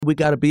We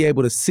got to be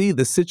able to see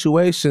the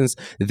situations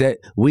that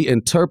we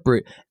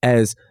interpret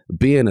as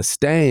being a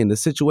stain, the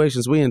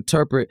situations we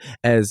interpret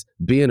as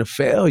being a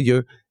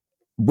failure.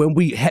 When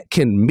we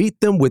can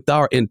meet them with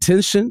our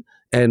intention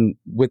and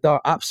with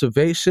our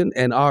observation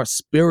and our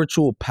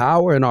spiritual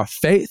power and our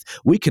faith,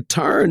 we could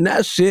turn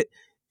that shit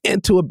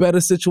into a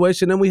better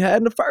situation than we had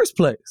in the first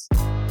place.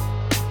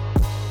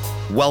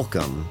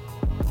 Welcome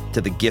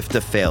to the Gift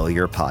of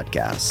Failure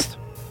podcast,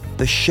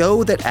 the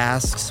show that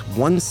asks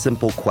one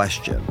simple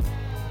question.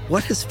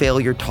 What has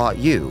failure taught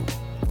you?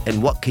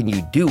 And what can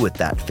you do with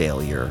that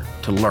failure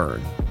to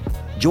learn?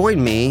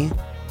 Join me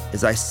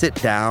as I sit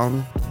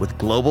down with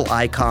global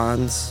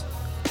icons,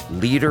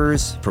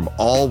 leaders from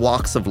all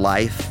walks of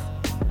life,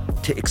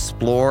 to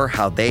explore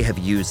how they have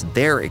used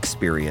their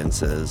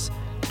experiences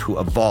to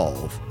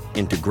evolve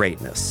into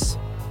greatness.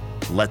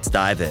 Let's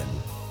dive in.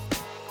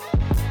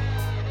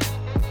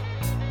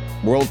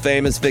 World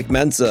famous Vic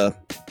Mensa.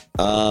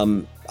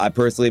 I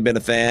personally have been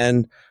a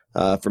fan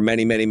for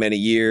many, many, many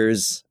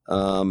years.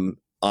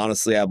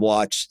 Honestly, I've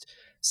watched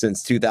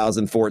since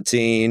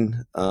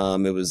 2014.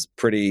 It was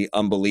pretty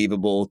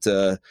unbelievable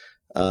to,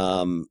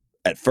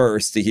 at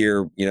first, to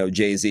hear,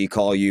 Jay-Z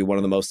call you one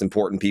of the most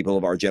important people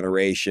of our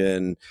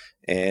generation.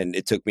 And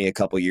it took me a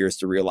couple years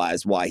to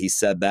realize why he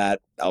said that.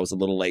 I was a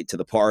little late to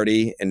the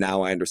party, and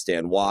now I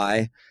understand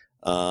why.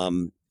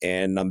 And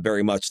I'm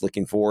very much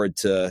looking forward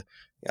to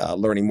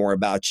learning more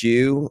about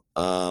you.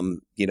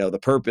 The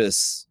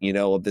purpose,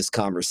 of this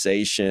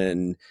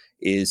conversation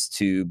is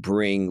to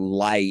bring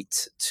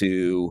light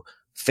to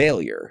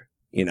failure.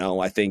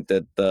 I think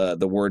that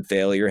the word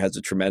failure has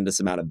a tremendous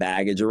amount of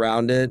baggage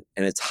around it,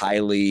 and it's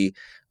highly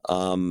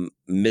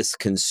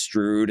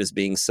misconstrued as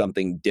being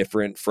something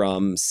different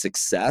from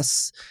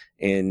success.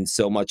 And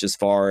so much as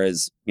far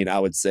as, I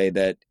would say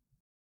that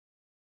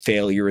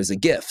failure is a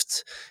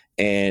gift.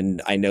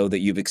 And I know that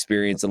you've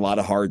experienced a lot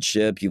of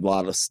hardship. You've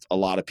lost a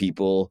lot of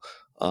people,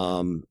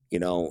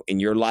 in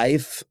your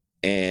life.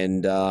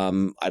 And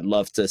I'd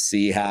love to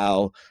see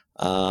how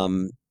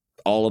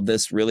all of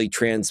this really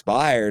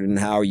transpired and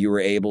how you were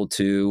able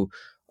to,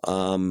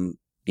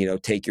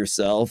 take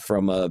yourself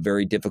from a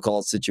very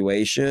difficult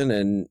situation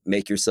and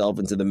make yourself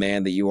into the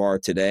man that you are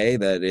today,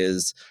 that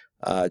is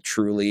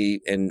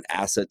truly an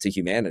asset to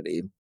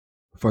humanity.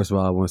 First of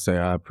all, I want to say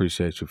I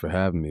appreciate you for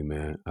having me,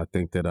 man. I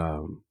think that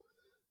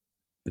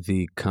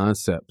the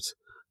concept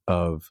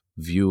of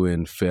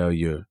viewing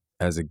failure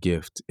as a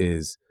gift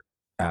is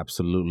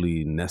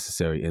absolutely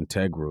necessary,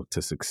 integral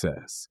to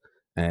success.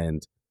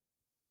 And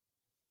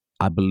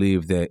I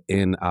believe that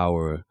in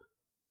our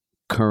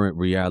current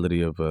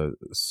reality of a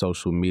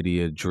social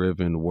media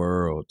driven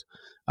world,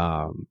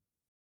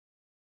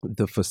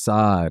 the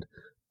facade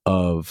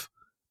of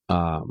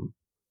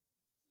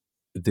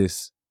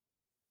this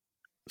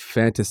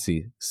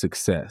fantasy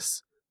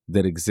success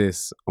that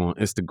exists on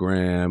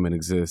Instagram and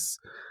exists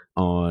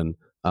on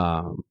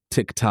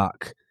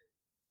TikTok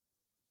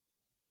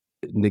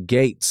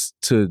negates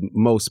to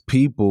most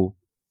people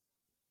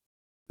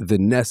the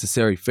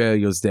necessary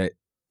failures that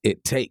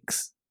it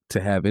takes to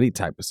have any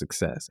type of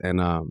success. And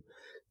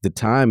the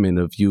timing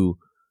of you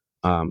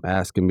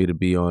asking me to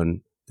be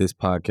on this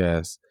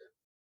podcast,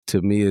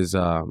 to me, is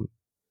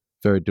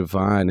very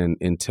divine and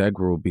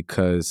integral,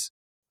 because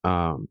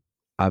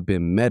I've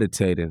been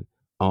meditating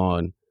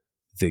on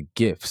the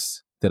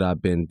gifts that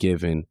I've been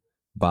given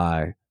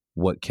by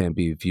what can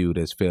be viewed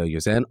as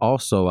failures. And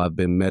also I've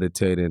been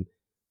meditating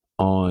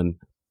on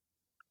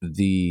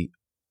the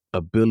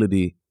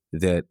ability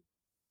that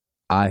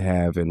I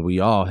have, and we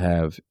all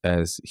have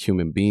as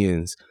human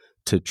beings,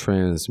 to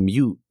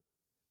transmute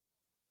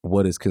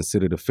what is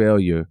considered a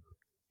failure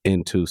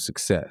into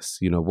success.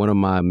 One of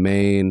my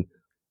main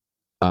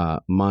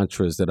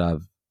mantras that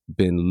I've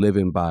been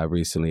living by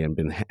recently and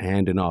been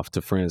handing off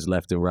to friends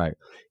left and right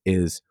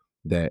is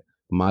that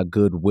my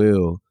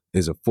goodwill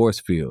is a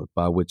force field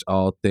by which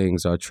all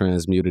things are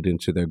transmuted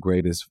into their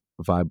greatest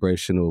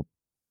vibrational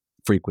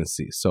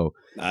frequency. So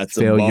That's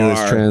failure is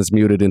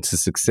transmuted into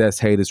success,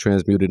 hate is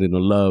transmuted into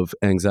love,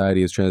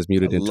 anxiety is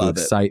transmuted into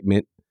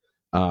excitement,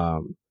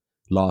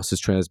 loss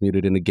is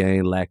transmuted into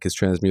gain, lack is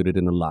transmuted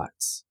into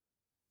lots.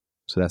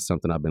 So that's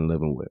something I've been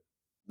living with.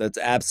 That's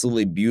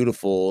absolutely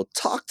beautiful.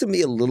 Talk to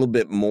me a little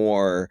bit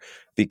more,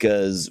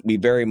 because we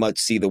very much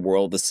see the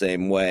world the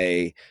same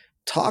way.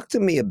 Talk to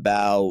me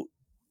about,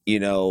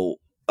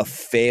 a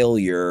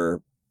failure,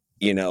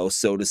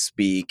 so to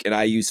speak. And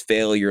I use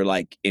failure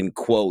like in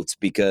quotes,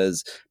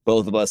 because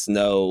both of us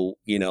know,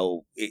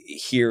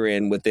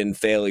 herein within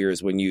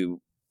failures, when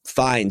you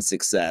find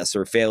success,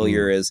 or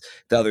failure is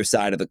the other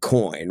side of the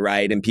coin,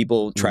 right? And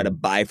people try to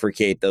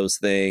bifurcate those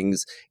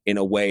things in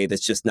a way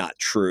that's just not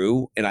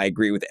true. And I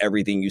agree with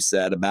everything you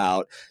said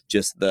about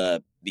just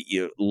the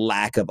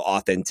lack of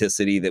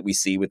authenticity that we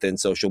see within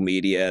social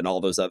media and all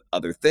those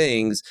other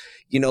things,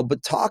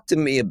 but talk to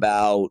me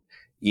about,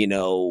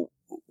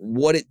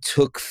 what it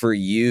took for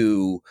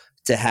you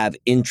to have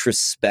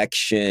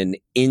introspection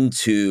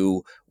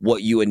into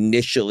what you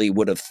initially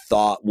would have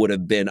thought would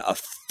have been a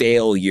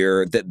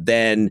failure that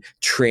then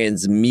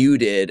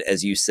transmuted,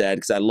 as you said,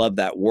 because I love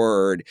that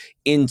word,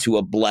 into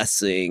a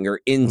blessing or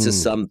into Mm,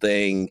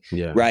 something,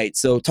 yeah. right?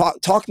 So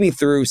talk me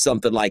through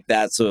something like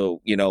that,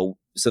 so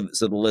so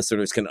the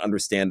listeners can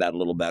understand that a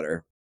little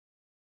better.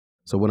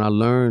 So when I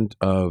learned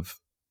of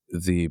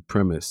the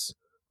premise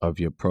of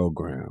your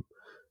program,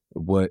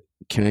 what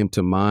came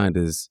to mind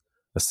is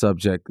a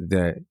subject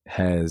that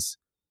has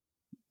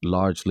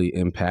largely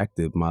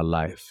impacted my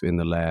life in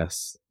the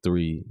last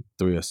three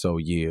or so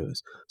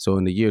years. So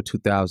in the year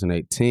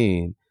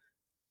 2018,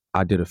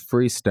 I did a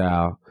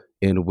freestyle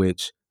in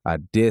which I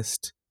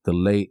dissed the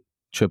late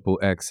Triple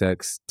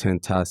XX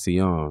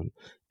Tentacion,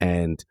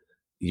 and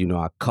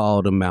I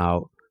called him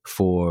out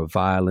for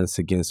violence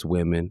against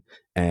women,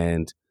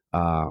 and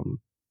um,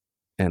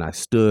 and I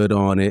stood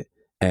on it,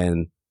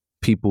 and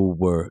people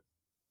were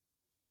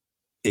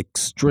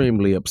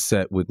extremely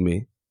upset with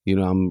me.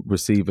 I'm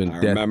receiving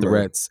I death remember.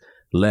 threats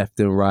left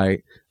and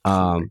right. Oh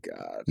my Um,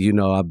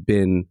 God. I've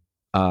been,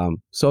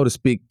 so to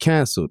speak,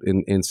 canceled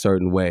in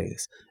certain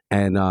ways.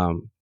 And,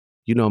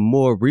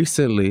 more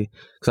recently,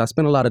 because I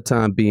spent a lot of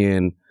time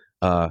being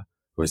uh,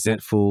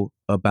 resentful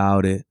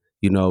about it,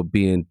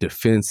 being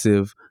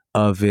defensive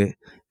of it,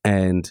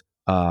 and,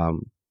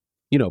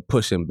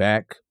 pushing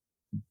back,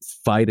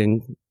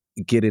 fighting,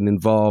 getting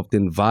involved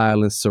in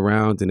violence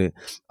surrounding it.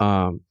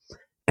 Um,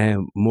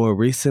 and more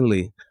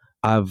recently,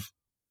 I've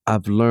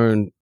I've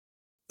learned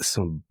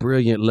some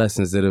brilliant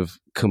lessons that have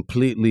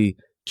completely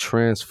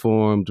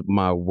transformed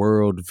my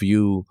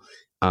worldview,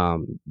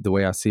 the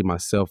way I see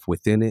myself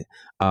within it.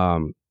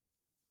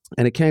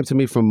 And it came to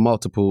me from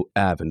multiple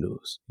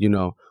avenues.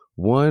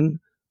 One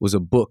was a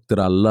book that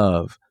I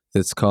love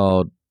that's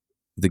called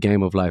The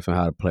Game of Life and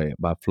How to Play It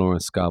by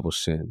Florence Scovel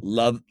Shinn.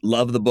 Love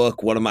the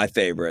book. One of my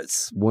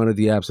favorites. One of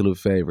the absolute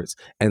favorites.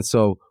 And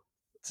so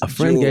It's a a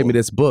friend gave me jewel.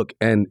 this book,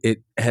 and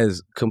it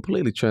has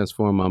completely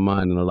transformed my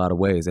mind in a lot of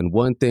ways. And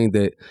one thing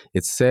that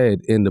it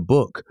said in the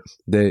book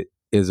that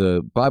is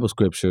a Bible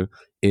scripture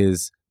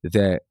is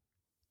that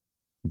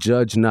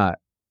judge not,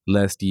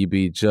 lest ye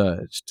be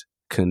judged,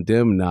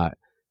 condemn not,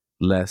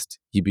 lest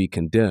ye be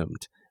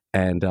condemned.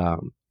 And,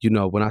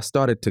 when I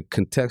started to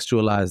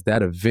contextualize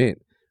that event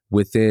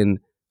within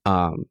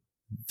um,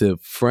 the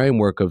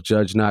framework of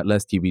judge not,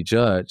 lest ye be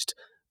judged,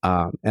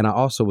 and I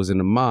also was in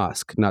the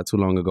mosque not too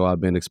long ago.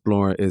 I've been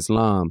exploring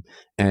Islam,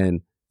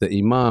 and the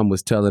imam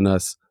was telling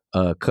us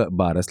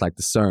khutbah, that's like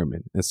the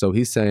sermon. And so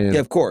he's Yeah, saying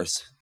of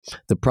course.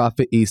 the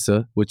Prophet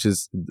Isa, which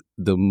is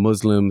the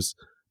Muslims,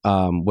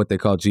 what they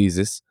call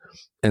Jesus.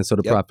 And so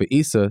the Yep. Prophet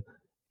Isa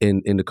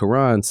in the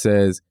Quran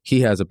says,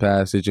 he has a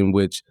passage in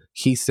which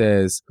he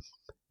says,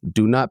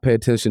 do not pay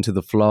attention to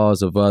the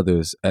flaws of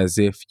others as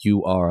if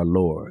you are a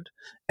Lord.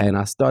 And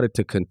I started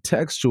to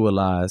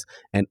contextualize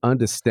and Hmm.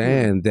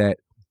 understand that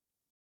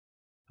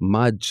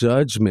my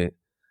judgment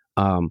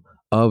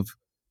of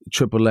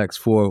Triple X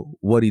for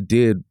what he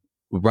did,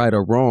 right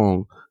or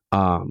wrong,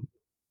 um,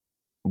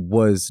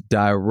 was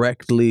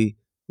directly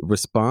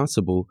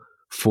responsible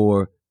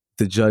for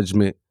the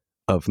judgment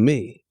of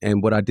me.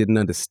 And what I didn't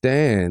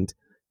understand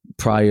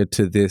prior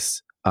to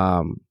this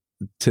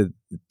to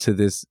to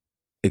this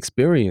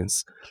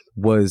experience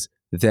was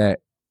that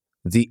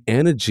the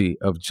energy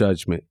of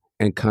judgment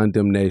and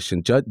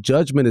condemnation,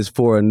 judgment is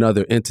for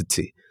another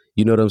entity.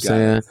 You know what I'm Got it.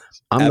 saying?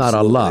 I'm not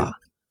Absolutely. Allah.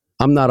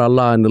 I'm not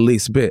Allah in the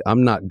least bit.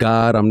 I'm not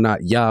God. I'm not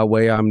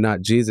Yahweh. I'm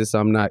not Jesus.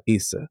 I'm not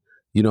Isa.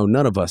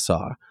 None of us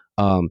are.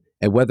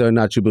 And whether or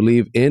not you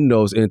believe in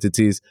those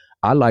entities,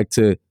 I like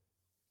to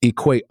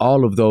equate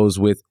all of those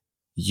with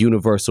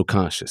universal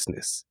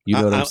consciousness. You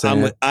know what I'm I'm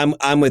saying?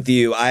 I'm with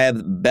you. I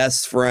have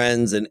best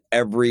friends in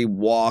every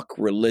walk,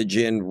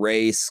 religion,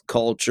 race,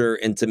 culture,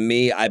 and to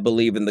me, I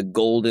believe in the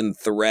golden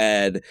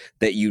thread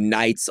that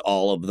unites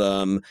all of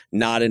them,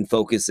 not in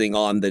focusing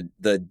on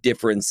the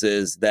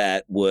differences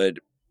that would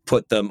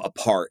put them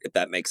apart, if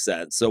that makes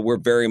sense. So we're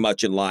very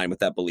much in line with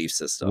that belief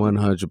system.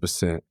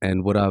 100%.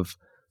 And what I've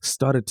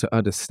started to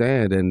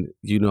understand and,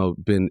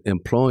 been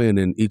employing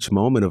in each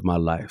moment of my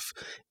life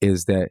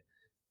is that,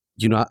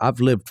 I've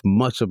lived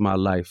much of my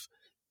life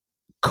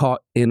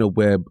caught in a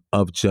web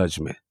of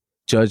judgment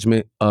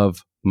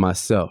of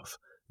myself,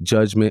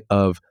 judgment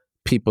of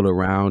people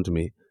around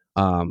me.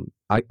 I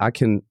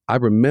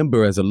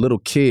remember as a little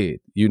kid,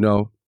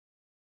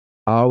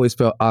 I always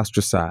felt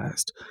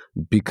ostracized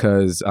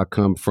because I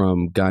come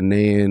from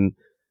Ghanaian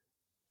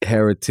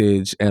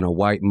heritage and a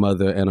white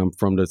mother, and I'm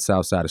from the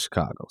south side of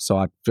Chicago. So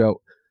I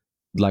felt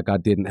like I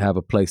didn't have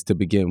a place to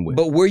begin with.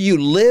 But where you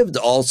lived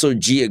also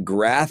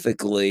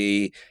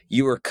geographically,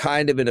 you were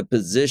kind of in a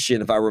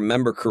position, if I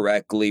remember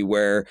correctly,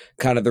 where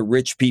kind of the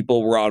rich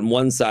people were on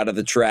one side of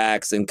the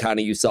tracks and kind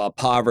of you saw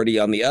poverty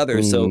on the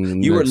other. So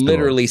you were Next door.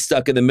 literally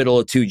stuck in the middle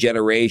of two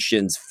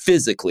generations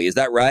physically. Is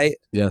that right?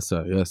 Yes,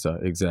 sir. Yes, sir.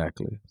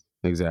 Exactly.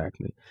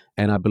 Exactly.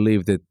 And I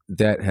believe that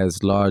that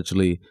has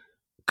largely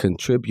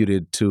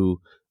contributed to,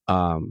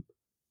 um,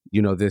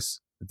 this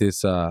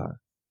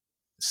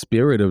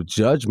spirit of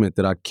judgment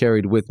that I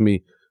carried with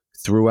me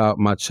throughout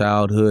my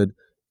childhood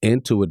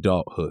into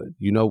adulthood.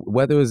 You know,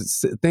 whether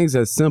it's things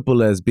as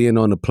simple as being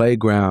on the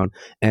playground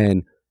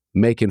and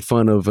making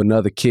fun of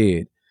another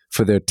kid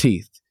for their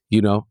teeth.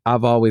 You know,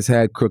 I've always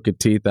had crooked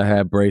teeth. I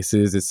had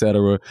braces,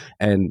 etc.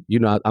 And you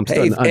know, I'm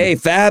Hey, starting to hey,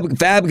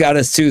 Fab got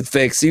his tooth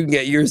fixed. You can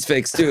get yours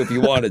fixed too if you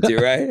wanted to,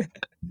 right?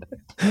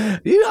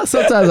 you know,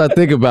 sometimes I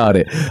think about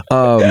it.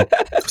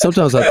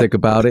 Sometimes I think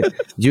about it,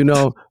 you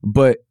know,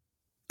 but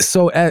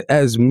so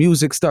as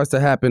music starts to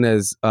happen,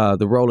 as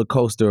the roller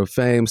coaster of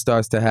fame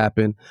starts to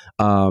happen,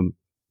 um,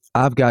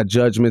 I've got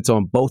judgments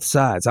on both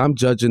sides. I'm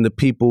judging the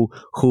people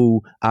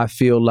who I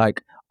feel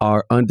like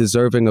are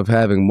undeserving of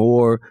having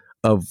more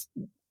of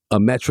a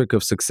metric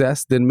of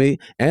success than me,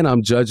 and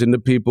I'm judging the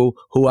people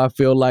who I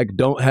feel like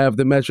don't have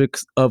the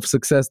metrics of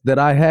success that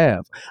I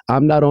have.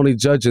 I'm not only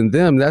judging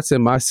them, that's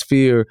in my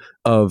sphere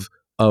of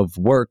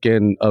work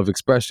and of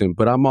expression,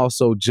 but I'm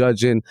also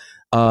judging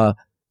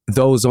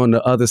those on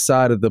the other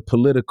side of the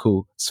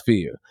political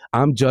sphere.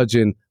 I'm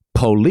judging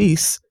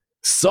police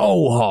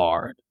so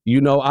hard.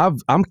 You know,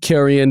 I'm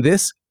carrying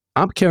this.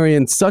 I'm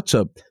carrying such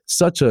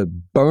a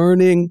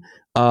burning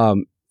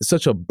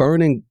such a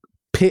burning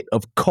pit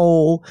of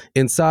coal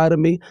inside of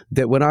me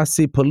that when I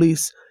see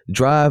police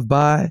drive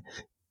by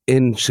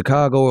in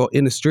Chicago or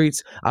in the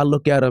streets, I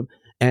look at them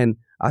and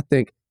I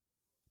think,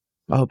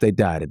 I hope they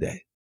die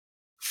today.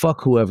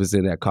 Fuck whoever's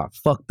in that car.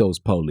 Fuck those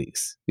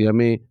police. You know what I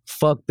mean?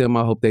 Fuck them.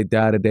 I hope they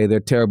die today. They're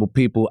terrible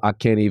people. I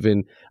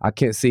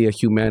can't see a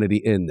humanity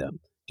in them.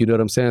 You know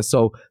what I'm saying?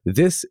 So I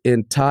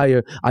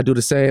do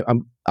the same.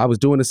 I was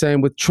doing the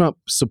same with Trump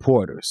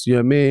supporters. You know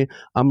what I mean?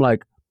 I'm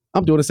like,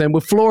 I'm doing the same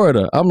with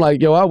Florida. I'm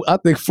like, yo, I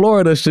think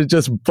Florida should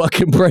just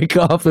fucking break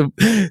off and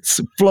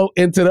float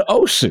into the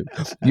ocean.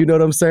 You know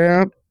what I'm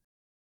saying?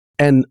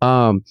 And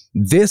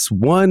this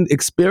one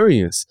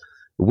experience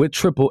with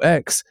Triple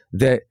X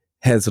that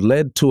has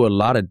led to a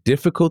lot of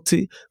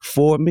difficulty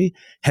for me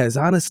has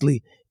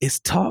honestly, it's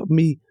taught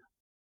me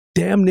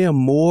damn near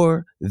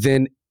more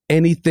than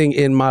anything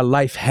in my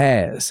life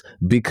has,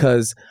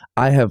 because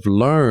I have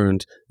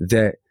learned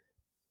that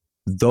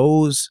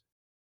those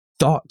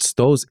thoughts,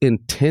 those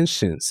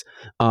intentions,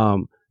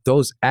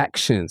 those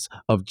actions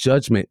of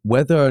judgment,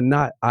 whether or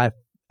not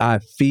I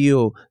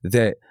feel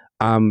that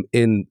I'm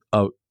in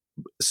a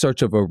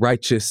search of a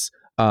righteous,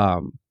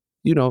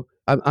 you know,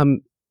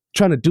 I'm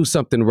trying to do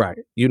something right.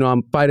 You know,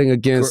 I'm fighting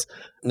against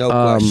No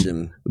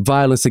question.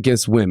 violence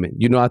against women.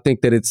 You know, I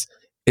think that it's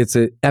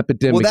an Well,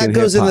 epidemic in that hip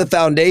goes in the hop.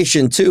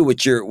 foundation too,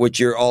 which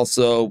you're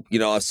also,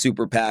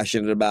 super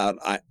passionate about.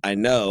 I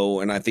know,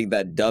 and I think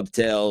that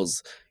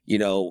dovetails,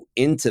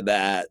 into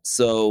that.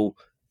 So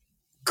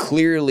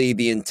clearly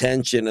the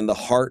intention and the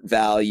heart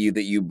value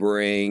that you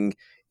bring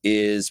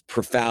is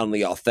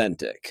profoundly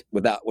authentic,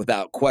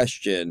 without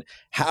question.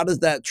 How does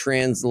that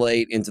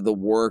translate into the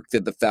work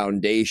that the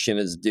foundation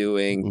is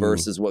doing Mm,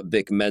 versus what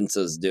Vic Mensa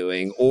is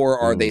doing, or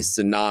are they mm.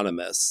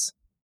 synonymous?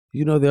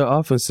 You know, they're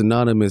often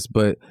synonymous,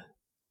 but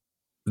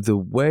the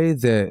way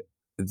that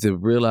the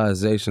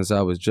realizations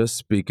I was just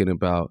speaking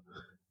about,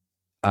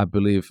 I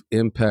believe,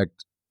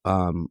 impact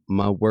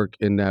my work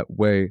in that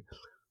way.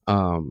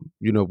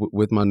 You know,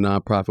 with my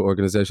nonprofit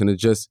organization, it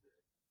just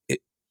I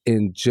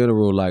in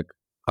general, like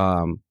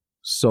um,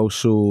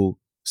 social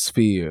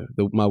sphere,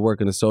 my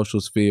work in the social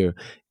sphere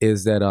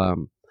is that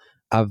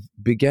I've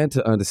began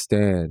to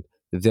understand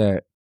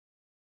that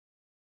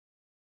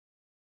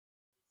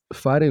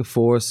fighting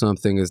for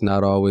something is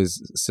not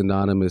always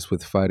synonymous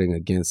with fighting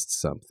against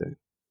something.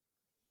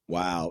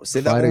 Wow. Say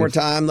that one Fighting more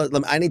time.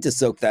 I need to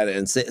soak that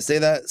in. Say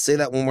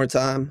that one more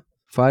time.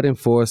 Fighting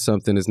for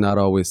something is not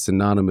always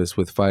synonymous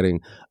with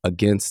fighting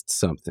against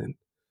something.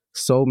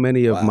 So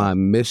many of my Wow.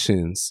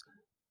 missions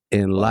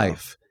in Wow.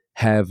 life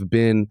have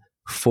been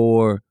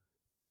for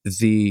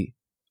the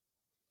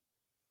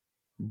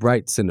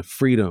rights and the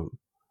freedom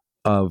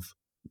of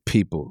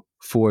people,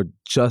 for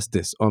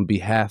justice on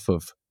behalf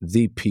of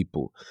the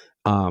people.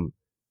 Um,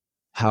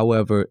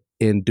 However,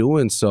 in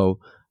doing so,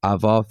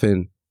 I've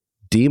often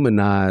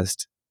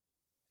demonized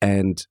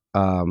and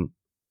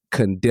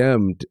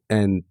condemned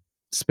and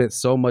spent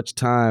so much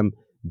time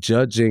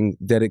judging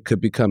that it could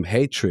become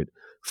hatred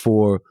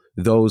for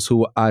those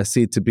who I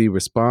see to be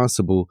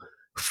responsible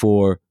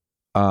for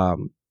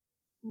um,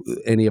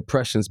 any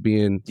oppressions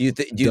being Do you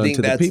done think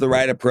to the that's the people.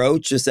 right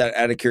approach? Just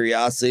out of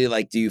curiosity,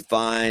 like, do you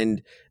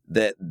find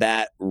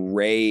that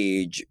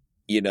rage,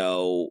 you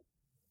know,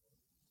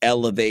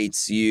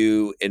 elevates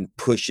you and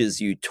pushes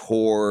you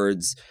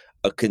towards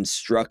a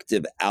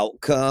constructive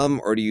outcome,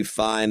 or do you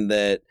find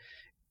that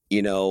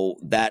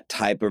that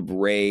type of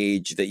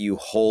rage that you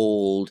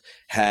hold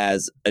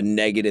has a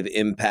negative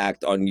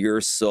impact on your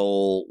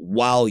soul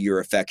while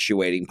you're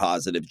effectuating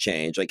positive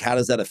change? Like, how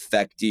does that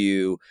affect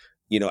you,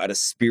 at a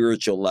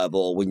spiritual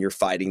level when you're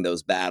fighting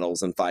those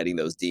battles and fighting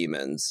those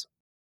demons?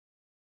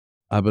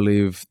 I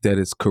believe that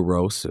it's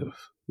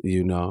corrosive,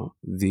 you know,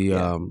 the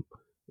Yeah.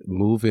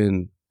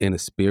 moving in a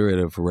spirit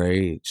of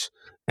rage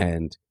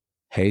and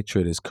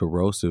hatred is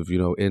corrosive. You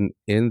know, in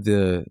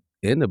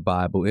the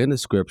Bible, in the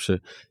scripture,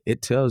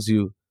 it tells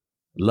you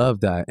love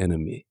thy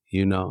enemy,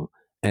 you know.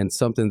 And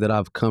something that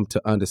I've come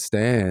to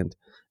understand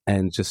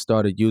and just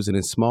started using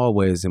in small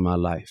ways in my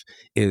life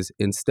is,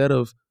 instead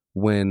of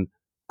when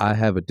I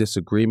have a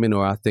disagreement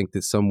or I think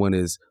that someone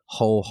is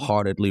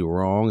wholeheartedly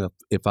wrong,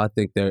 if I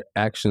think their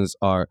actions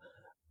are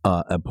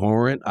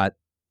abhorrent, I,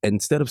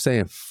 instead of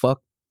saying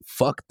fuck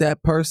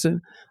that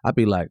person, I'd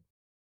be like,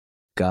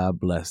 God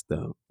bless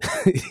them.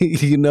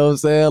 You know what I'm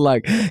saying?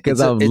 Like, because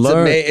I've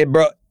learned.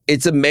 Bro,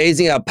 it's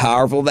amazing how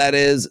powerful that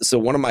is. So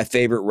one of my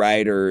favorite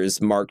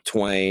writers, Mark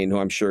Twain, who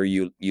I'm sure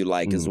you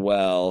like as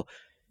well,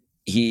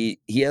 he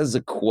has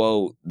a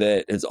quote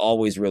that has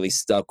always really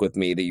stuck with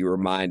me that you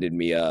reminded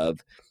me of.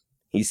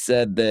 He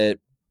said that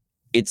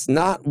it's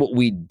not what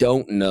we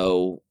don't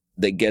know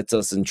that gets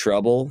us in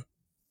trouble.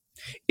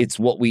 It's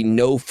what we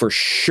know for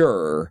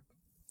sure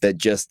that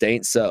just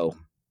ain't so.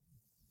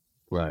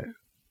 Right.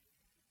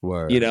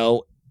 Word. You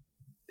know,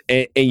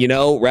 and you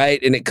know,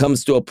 right? And it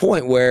comes to a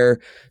point where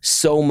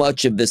so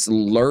much of this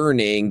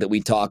learning that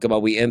we talk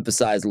about, we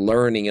emphasize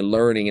learning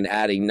and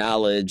adding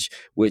knowledge,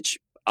 which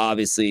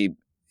obviously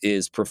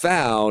is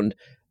profound,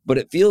 but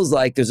it feels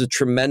like there's a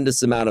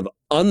tremendous amount of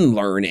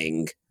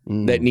unlearning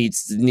that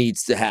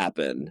needs to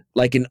happen,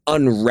 like an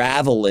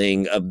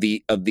unraveling of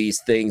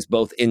these things,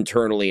 both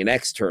internally and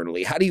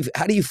externally. How do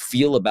you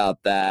feel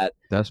about that?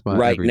 That's my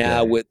Right everyday.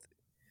 now with.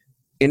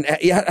 And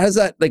how's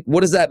that, like, what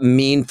does that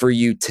mean for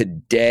you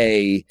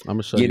today, I'm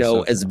gonna show you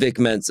something. as Vic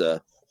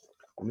Mensa?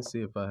 Let me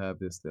see if I have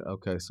this thing.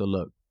 Okay, so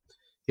look,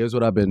 here's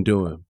what I've been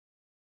doing.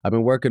 I've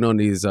been working on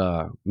these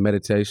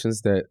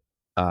meditations that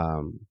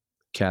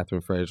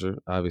Catherine Frazier,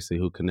 obviously,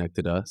 who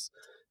connected us,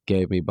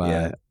 gave me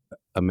by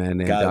a man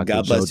named Dr.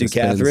 God Joe bless you, Dispenza.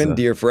 Catherine,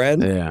 dear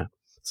friend. Yeah.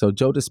 So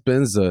Joe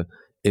Dispenza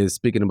is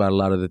speaking about a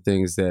lot of the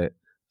things that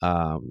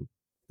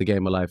the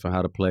game of life and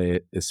how to play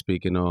it is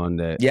speaking on.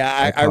 That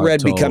I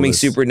read Becoming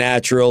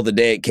Supernatural the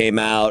day it came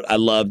out. I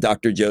love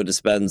Dr. Joe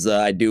Dispenza.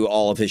 I do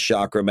all of his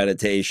chakra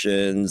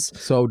meditations.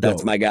 So dope.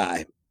 That's my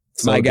guy.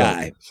 It's my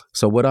guy.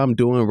 So what I'm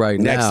doing right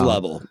Next now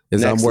level.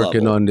 is Next I'm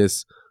working level.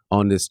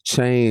 on this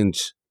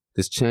change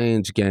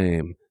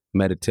game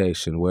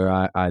meditation, where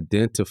I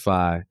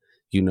identify,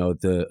 you know,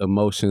 the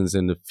emotions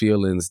and the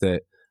feelings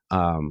that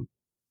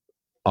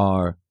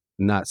are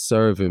not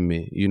serving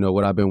me. You know,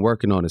 what I've been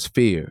working on is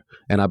fear,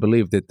 and I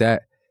believe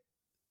that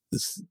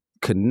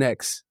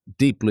connects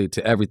deeply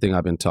to everything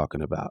I've been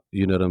talking about.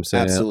 You know what I'm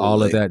saying? Absolutely.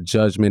 All of that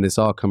judgment is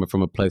all coming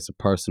from a place of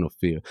personal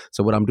fear.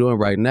 So what I'm doing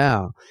right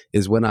now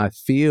is, when I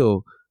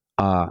feel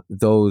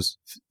those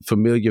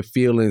familiar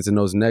feelings and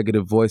those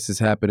negative voices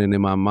happening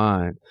in my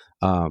mind,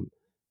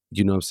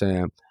 you know what I'm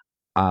saying,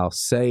 I'll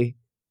say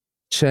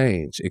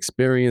change,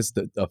 experience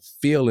a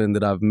feeling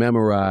that I've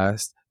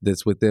memorized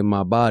that's within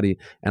my body,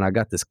 and I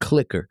got this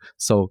clicker.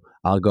 So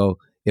I'll go,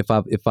 if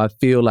I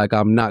feel like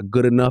I'm not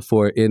good enough,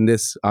 or in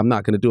this, I'm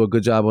not going to do a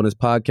good job on this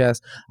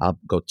podcast, I'll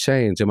go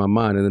change in my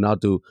mind, and then I'll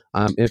do,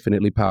 I'm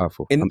infinitely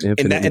powerful. I'm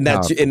infinitely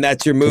powerful. And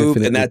that's your move,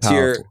 Infinitely and that's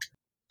powerful. your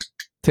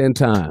 10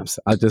 times.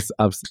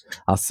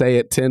 I'll say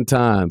it 10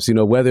 times, you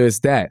know, whether it's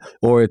that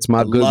or it's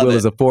my goodwill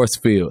is a force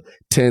field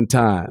 10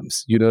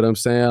 times. You know what I'm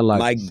saying? Like,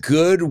 my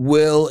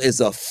goodwill is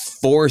a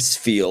force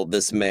field,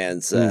 this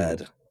man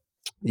said.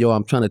 Yo,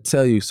 I'm trying to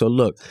tell you. So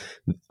look,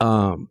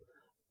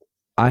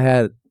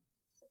 I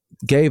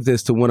gave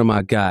this to one of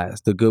my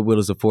guys, the goodwill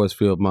is a force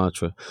field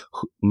mantra.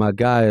 My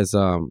guy is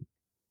a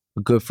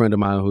good friend of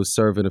mine who's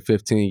serving a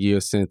 15-year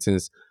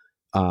sentence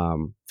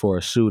for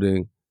a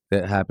shooting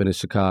that happened in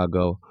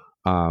Chicago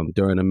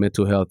during a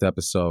mental health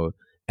episode.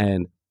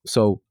 And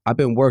so I've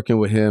been working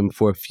with him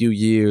for a few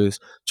years,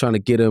 trying to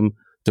get him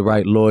the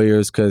right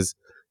lawyers, because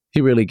he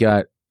really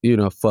got, you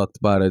know,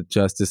 fucked by the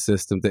justice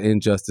system, the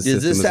injustice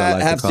system. Does this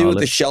have to do with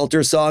the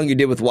Shelter song you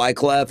did with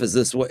Wyclef? Is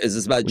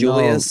this about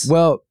Julius? No,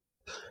 well,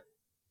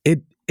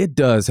 it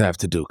does have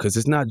to do, because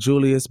it's not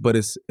Julius, but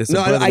it's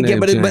no, a brother I get,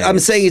 named but I'm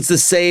James. saying it's the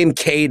same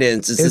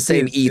cadence, it's the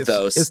same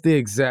ethos. It's the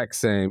exact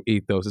same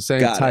ethos, the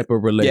same type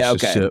of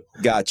relationship. Yeah,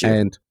 okay. Got you.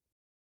 And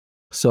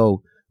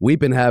so we've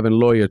been having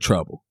lawyer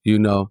trouble, you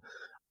know,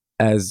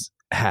 as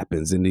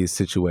happens in these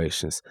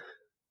situations.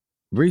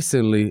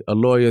 Recently, a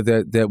lawyer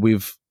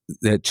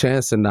that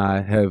Chance and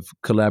I have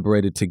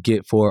collaborated to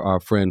get for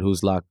our friend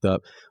who's locked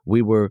up,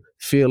 we were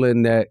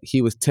feeling that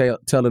he was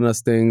telling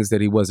us things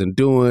that he wasn't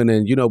doing,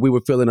 and, you know, we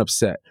were feeling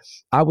upset.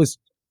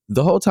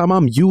 The whole time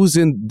I'm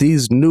using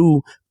these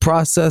new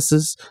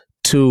processes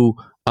to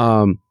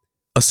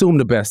assume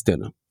the best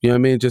in him. You know what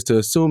I mean? Just to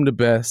assume the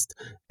best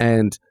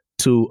and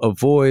to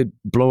avoid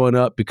blowing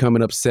up,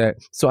 becoming upset.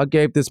 So I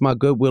gave this my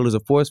goodwill as a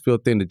force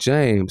field thing to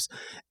James,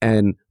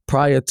 and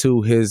prior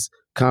to his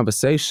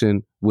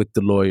conversation with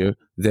the lawyer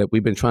that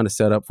we've been trying to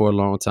set up for a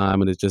long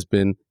time, and it's just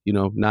been, you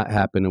know, not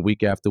happening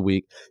week after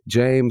week,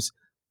 James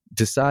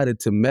decided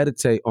to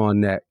meditate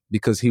on that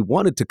because he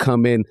wanted to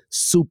come in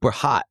super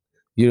hot.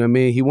 You know what I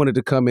mean? He wanted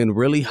to come in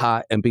really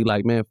hot and be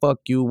like, man, fuck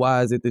you.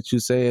 Why is it that you're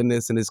saying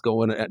this and it's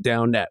going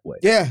down that way?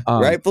 Yeah,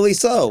 rightfully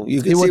so.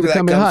 You can see where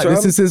that comes from.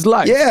 This is his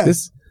life. Yeah.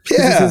 This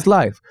is his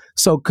life.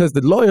 So, because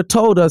the lawyer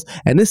told us,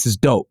 and this is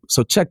dope.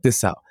 So check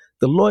this out.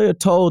 The lawyer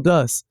told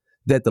us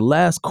that the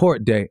last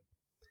court date,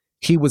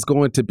 he was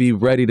going to be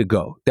ready to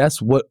go.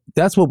 That's what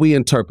we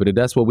interpreted.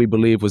 That's what we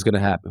believed was going to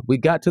happen. We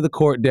got to the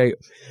court date.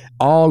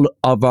 All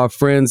of our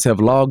friends have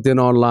logged in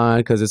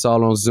online because it's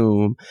all on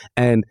Zoom.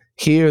 And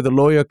here the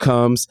lawyer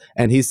comes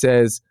and he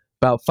says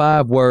about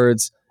 5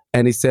 words,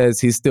 and he says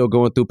he's still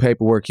going through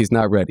paperwork. He's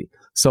not ready.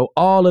 So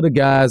all of the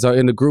guys are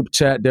in the group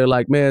chat. They're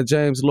like, man,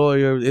 James'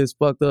 lawyer is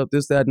fucked up,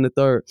 this, that, and the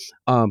third.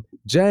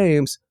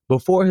 James,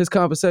 before his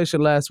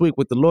conversation last week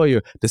with the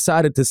lawyer,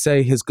 decided to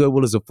say his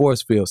goodwill is a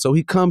force field. So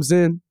he comes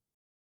into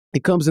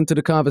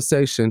the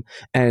conversation,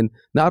 and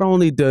not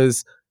only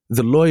does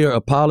the lawyer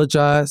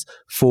apologize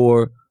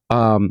for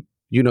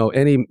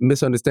any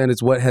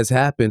misunderstandings, what has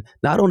happened,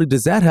 not only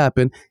does that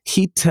happen,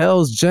 he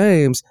tells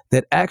James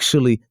that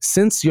actually,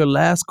 since your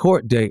last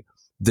court date,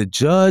 the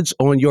judge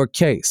on your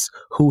case,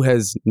 who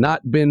has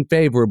not been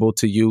favorable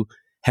to you,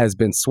 has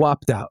been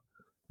swapped out.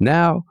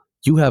 Now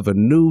you have a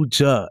new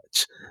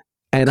judge.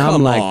 And Come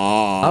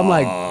I'm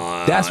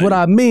like, that's what on.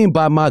 I mean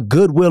by my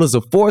goodwill is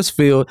a force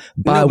field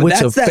by No, but which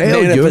a that's that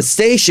failure.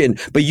 manifestation.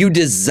 But you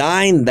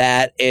designed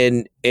that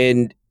and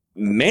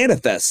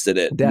manifested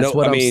it. That's No,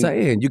 what I I'm mean,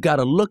 saying. You got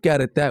to look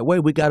at it that way.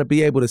 We got to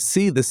be able to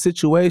see the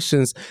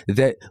situations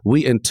that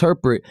we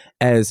interpret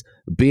as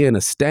being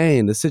a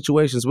stain, the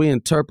situations we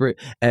interpret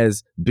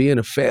as being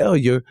a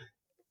failure.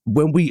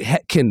 When we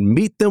can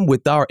meet them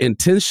with our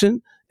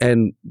intention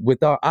and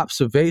with our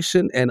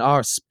observation and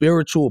our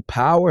spiritual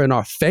power and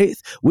our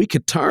faith, we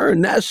could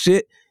turn that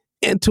shit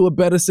into a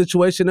better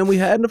situation than we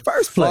had in the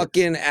first place.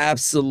 fucking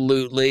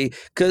absolutely.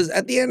 Because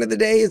at the end of the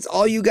day, it's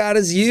all you got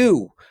is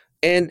you.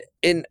 And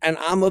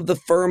I'm of the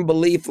firm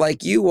belief,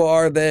 like you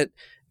are, that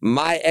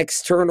my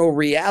external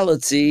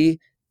reality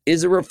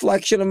is a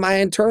reflection of my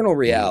internal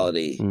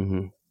reality.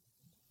 Mm-hmm.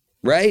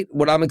 Right?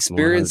 What I'm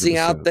experiencing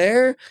out 100%.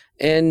 there,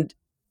 and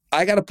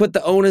I got to put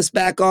the onus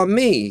back on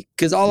me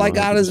because all I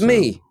got is 100%.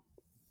 me.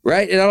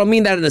 Right? And I don't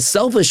mean that in a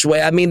selfish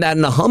way. I mean that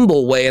in a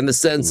humble way, in the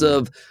sense Mm.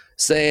 of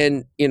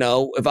saying,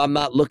 if I'm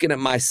not looking at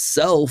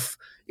myself,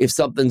 if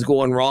something's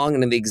going wrong,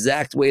 and in the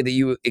exact way that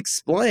you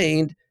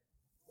explained,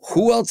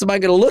 who else am I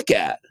going to look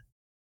at?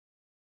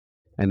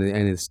 And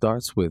it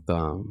starts with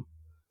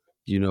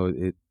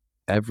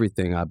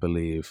everything, I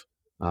believe,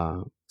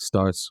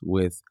 starts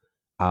with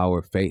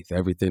our faith.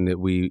 Everything that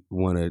we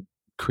want to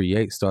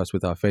create starts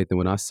with our faith. And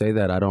when I say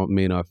that, I don't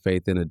mean our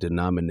faith in a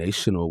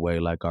denominational way,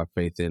 like our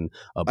faith in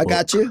a I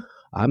got book. you.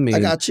 I I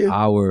mean got you.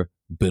 our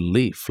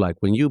belief. Like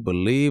when you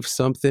believe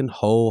something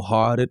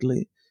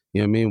wholeheartedly,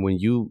 you know what I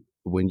mean?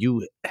 When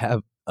you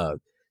have a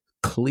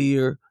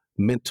clear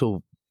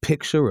mental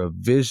picture, a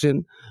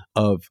vision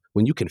of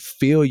when you can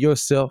feel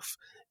yourself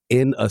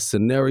in a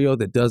scenario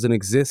that doesn't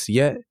exist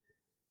yet,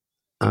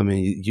 I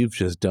mean, you've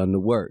just done the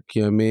work.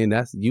 You know what I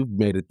mean? You've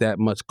made it that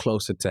much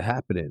closer to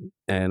happening.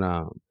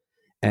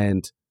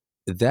 And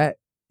that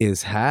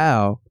is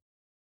how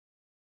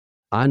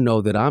I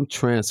know that I'm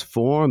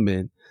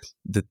transforming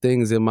the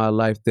things in my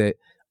life that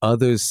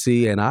others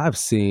see and I've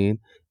seen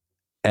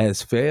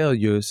as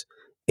failures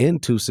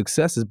into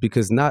successes,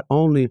 because not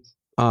only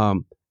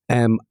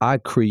am I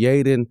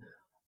creating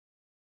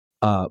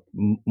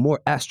more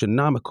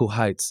astronomical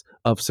heights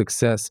of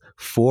success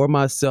for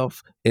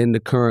myself in the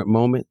current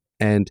moment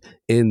and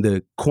in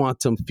the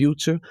quantum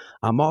future,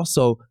 I'm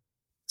also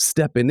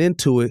stepping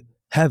into it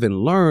having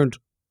learned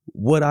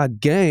what I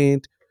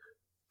gained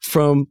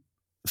from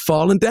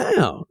falling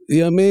down. You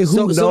know what I mean?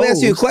 So, Who so let me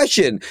ask you a knows?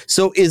 question.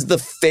 So, is the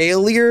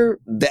failure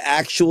the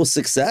actual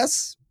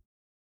success?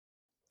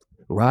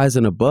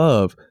 Rising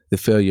above the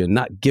failure,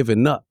 not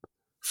giving up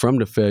from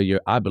the failure,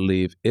 I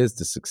believe is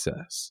the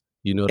success.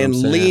 You know what I'm And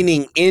saying?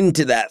 leaning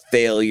into that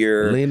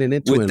failure Leaning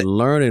into it with and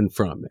learning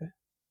from it.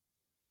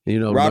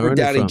 Robert Learning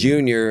Downey from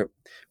it. Jr.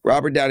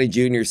 Robert Downey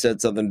Jr.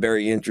 said something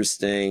very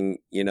interesting,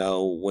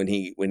 when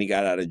he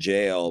got out of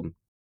jail.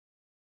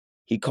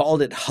 He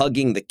called it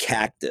hugging the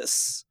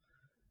cactus,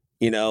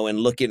 and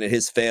looking at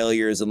his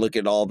failures and look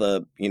at all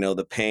the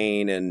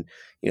pain and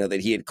that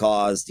he had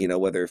caused,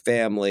 whether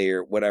family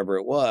or whatever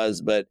it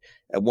was. But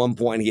at one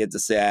point he had to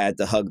say, I had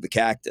to hug the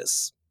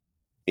cactus,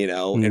 and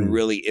Mm,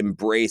 really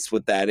embrace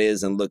what that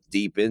is and look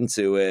deep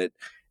into it.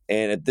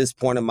 And at this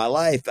point in my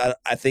life,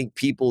 I think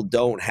people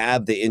don't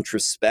have the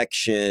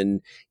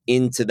introspection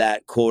into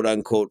that quote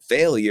unquote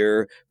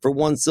failure for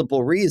one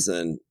simple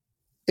reason.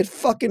 It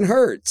fucking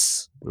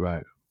hurts.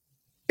 right.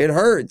 It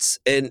hurts.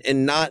 And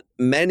not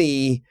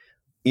many,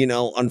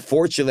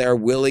 unfortunately are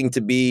willing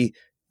to be,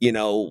 you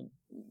know,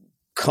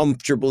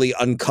 comfortably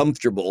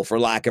uncomfortable, for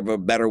lack of a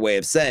better way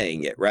of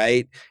saying it,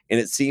 right? And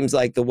it seems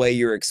like the way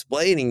you're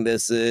explaining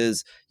this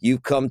is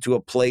you've come to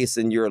a place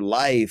in your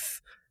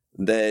life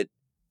that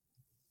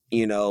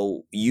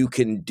you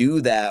can do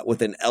that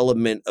with an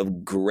element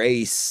of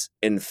grace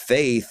and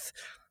faith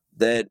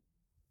that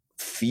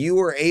few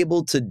are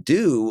able to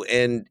do.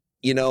 And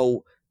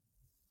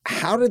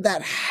how did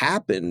that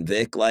happen,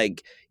 Vic?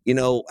 Like,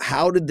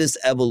 how did this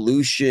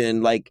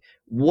evolution, like,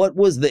 what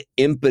was the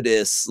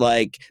impetus,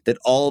 like, that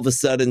all of a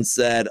sudden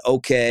said,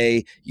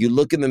 okay, you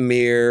look in the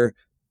mirror,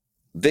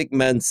 Vic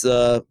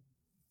Mensa,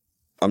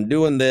 I'm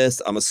doing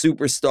this. I'm a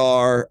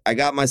superstar. I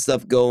got my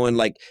stuff going.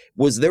 Like,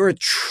 was there a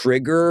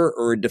trigger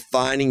or a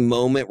defining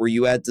moment where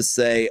you had to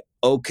say,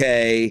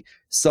 okay,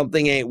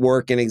 something ain't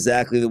working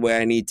exactly the way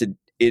I need to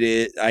it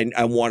is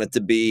I want it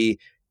to be,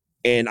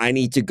 and I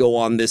need to go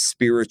on this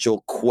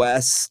spiritual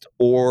quest?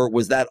 Or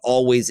was that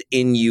always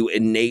in you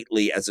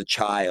innately as a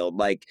child?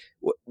 Like,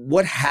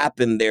 what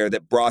happened there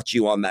that brought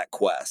you on that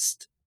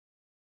quest?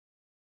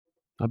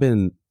 I've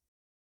been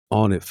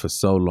on it for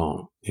so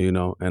long,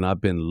 and I've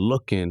been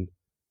looking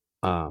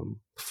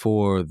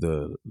for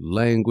the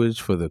language,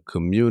 for the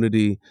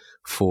community,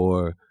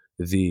 for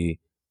the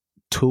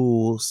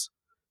tools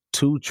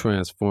to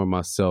transform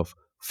myself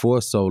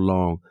for so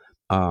long.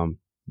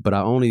 But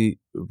I only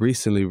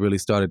recently really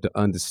started to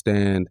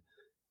understand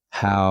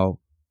how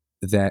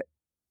that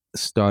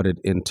started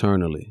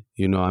internally.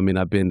 I mean,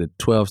 I've been to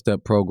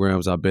 12-step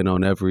programs. I've been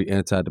on every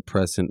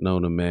antidepressant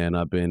known to man.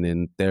 I've been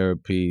in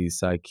therapy,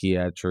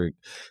 psychiatric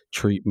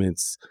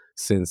treatments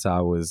since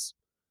I was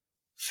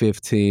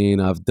 15.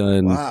 I've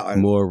done Wow.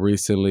 more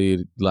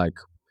recently, like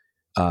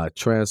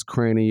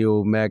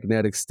transcranial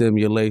magnetic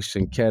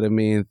stimulation,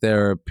 ketamine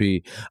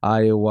therapy,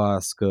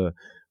 ayahuasca,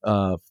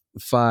 uh,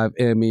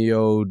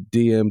 5-MeO,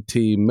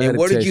 DMT, And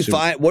what did you meditation.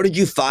 find? What did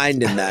you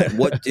find in that?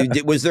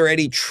 Was there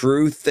any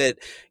truth that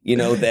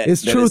it's that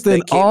is truth in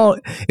that came? all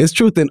it's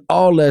truth in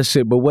all that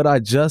shit. But what I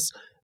just,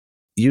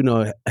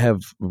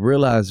 have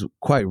realized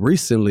quite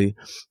recently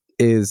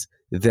is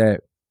that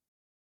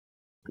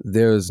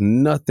there's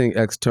nothing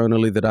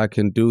externally that I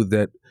can do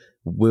that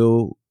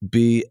will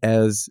be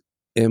as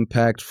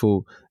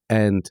impactful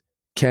and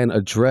can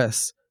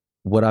address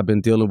what I've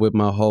been dealing with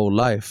my whole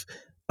life,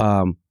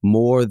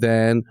 more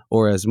than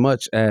or as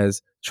much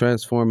as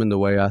transforming the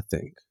way I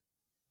think.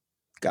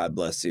 God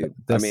bless you. I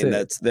That's mean,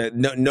 it. that's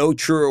no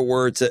truer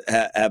words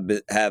have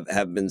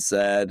been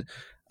said.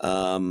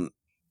 Um,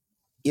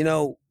 you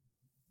know,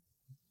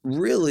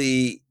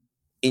 really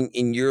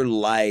in your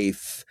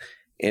life,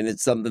 and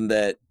it's something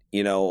that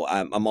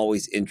I'm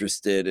always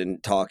interested in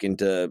talking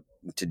to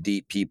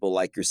deep people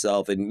like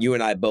yourself, and you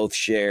and I both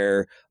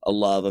share a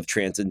love of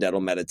transcendental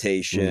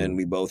meditation. Mm,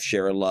 We both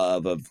share a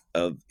love of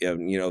the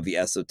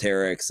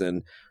esoterics,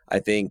 and I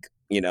think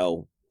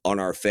on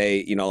our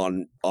face,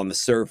 on the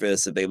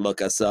surface, if they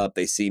look us up,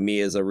 they see me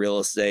as a real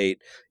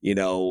estate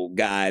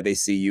guy. They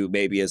see you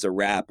maybe as a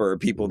rapper.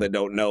 People mm, that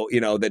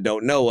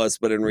don't know us,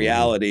 but in mhm,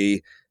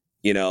 reality,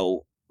 you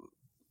know,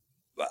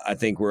 I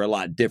think we're a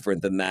lot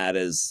different than that.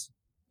 As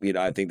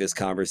I think this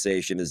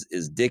conversation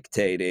is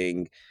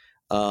dictating.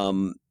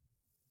 Um,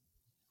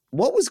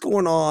 what was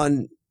going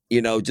on?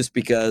 Just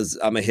because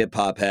I'm a hip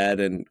hop head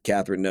and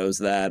Catherine knows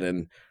that,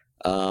 and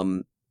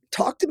um,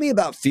 talk to me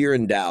about Fear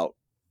and Doubt,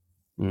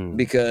 mm,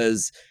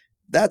 because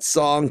that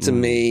song to mm,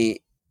 me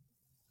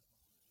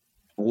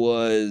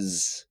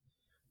was,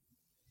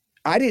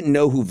 I didn't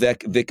know who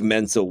Vic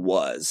Mensa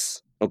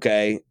was.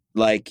 Okay,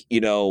 like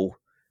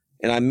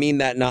and I mean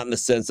that not in the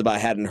sense of I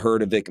hadn't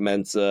heard of Vic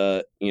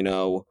Mensa,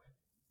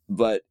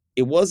 but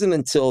it wasn't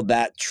until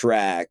that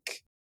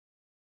track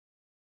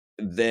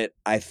that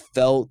I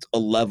felt a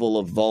level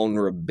of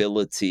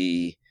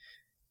vulnerability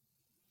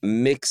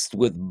mixed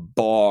with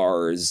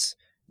bars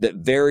that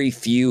very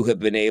few have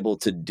been able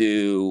to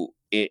do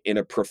in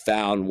a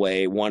profound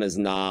way. One is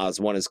Nas,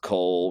 one is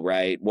Cole,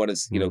 right? One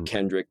is, mm.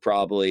 Kendrick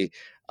probably.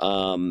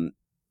 Um,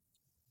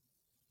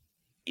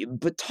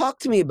 but talk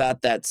to me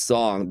about that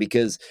song,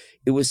 because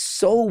it was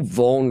so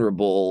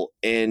vulnerable,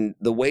 and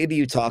the way that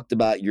you talked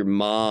about your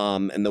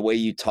mom and the way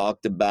you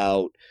talked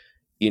about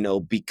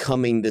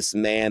becoming this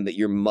man that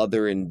your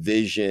mother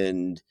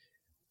envisioned.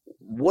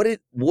 What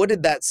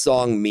did that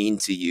song mean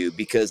to you?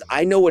 Because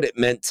I know what it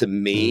meant to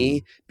me,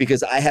 Mm,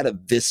 because I had a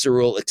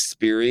visceral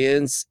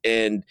experience,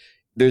 and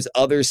there's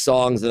other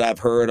songs that I've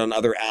heard on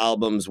other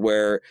albums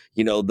where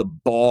the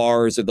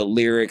bars or the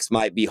lyrics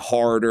might be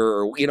harder,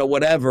 or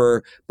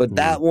whatever, but mm.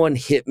 that one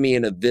hit me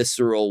in a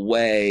visceral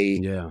way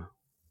Yeah.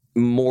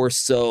 more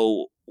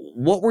so.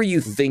 What were you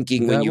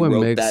thinking when That you one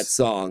wrote that makes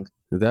song?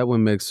 that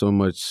one makes so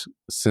much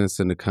sense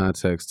in the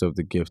context of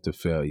the gift of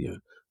failure,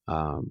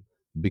 um,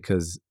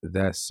 because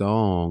that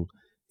song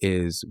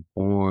is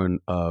born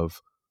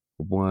of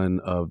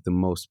one of the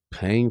most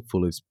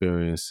painful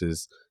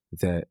experiences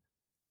that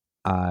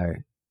I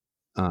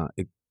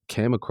it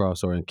came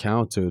across or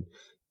encountered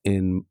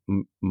in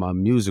my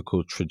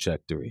musical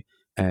trajectory,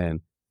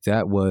 and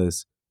that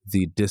was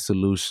the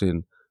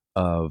dissolution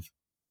of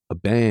a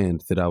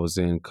band that I was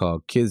in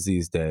called Kids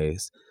These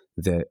Days,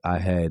 that I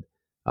had,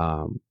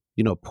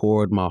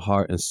 poured my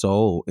heart and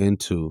soul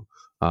into,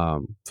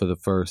 for the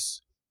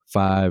first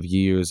 5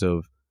 years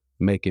of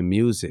making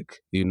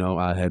music.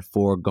 I had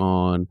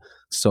foregone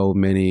so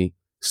many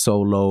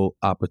solo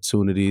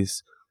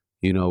opportunities,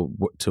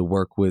 to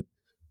work with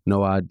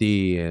No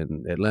ID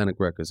and Atlantic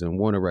Records and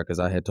Warner Records.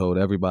 I had told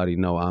everybody,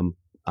 no,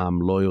 I'm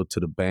loyal to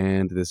the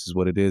band. This is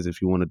what it is.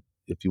 If you want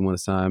to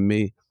sign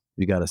me,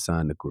 you got to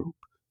sign the group.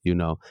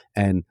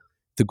 And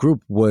the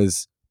group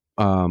was,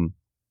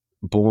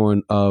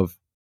 born of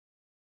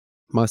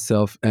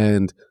myself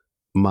and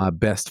my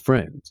best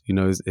friend. You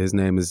know, his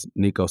name is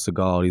Nico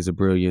Segal. He's a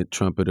brilliant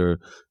trumpeter,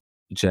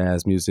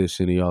 jazz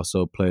musician. He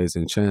also plays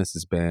in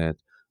Chance's band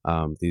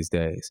these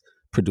days,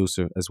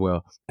 producer as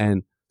well.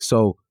 And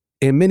so,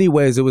 in many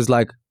ways, it was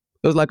like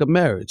a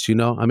marriage. You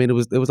know, I mean, it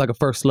was like a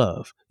first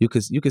love. You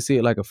could see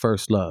it like a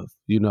first love.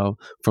 You know,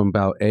 from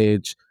about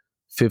age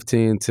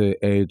 15 to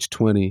age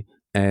 20,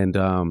 and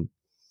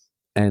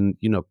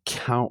you know,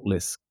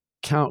 countless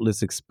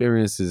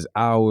experiences,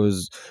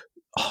 hours,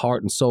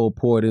 heart and soul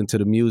poured into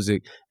the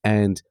music.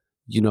 And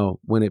you know,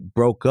 when it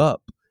broke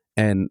up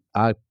and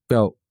I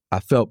felt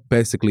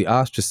basically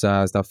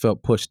ostracized, I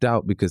felt pushed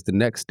out, because the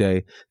next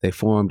day they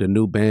formed a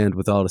new band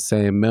with all the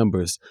same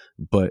members,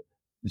 but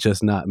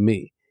just not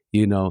me,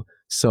 you know.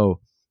 So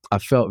I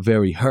felt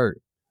very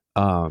hurt.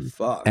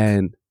 Fuck.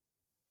 And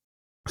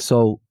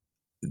so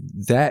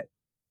that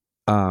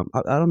I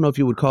don't know if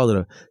you would call it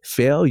a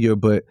failure,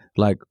 but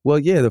like, well,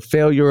 yeah, the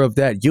failure of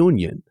that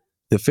union,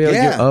 the failure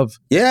Yeah. of,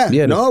 Yeah.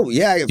 yeah, No.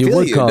 Yeah. I you feel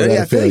would you. call No, that yeah,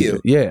 a I feel failure.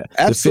 you. Yeah,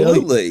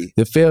 Absolutely.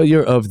 the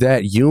failure of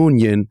that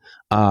union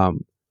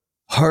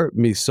hurt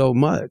me so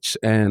much,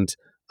 and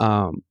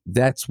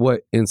that's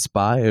what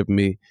inspired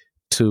me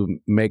to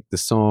make the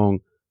song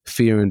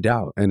 "Fear and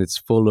Doubt," and it's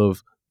full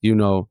of, you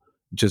know,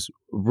 just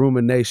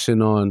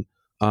rumination on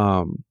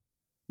um,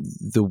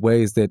 the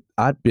ways that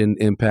I've been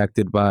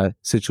impacted by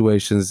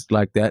situations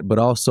like that, but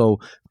also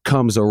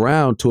comes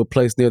around to a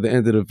place near the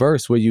end of the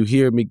verse where you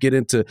hear me get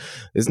into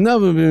 "It's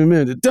never been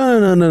meant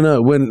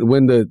to,"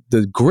 when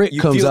the grit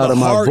You comes feel out the of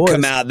my heart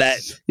come voice. out that.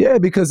 Yeah,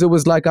 because it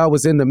was like I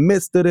was in the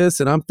midst of this,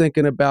 and I'm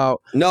thinking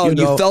about, No, you you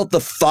know, felt the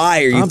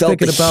fire. You I'm felt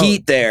the thinking about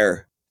heat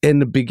there. in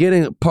the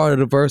beginning part of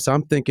the verse,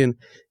 I'm thinking,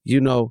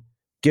 you know,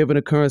 given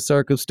the current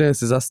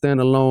circumstances, I stand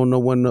alone, no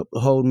one to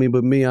hold me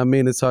but me. I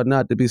mean, it's hard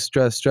not to be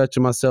stressed,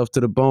 stretching myself to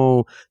the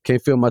bone.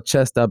 Can't feel my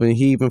chest. I've been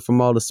heaving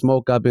from all the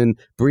smoke I've been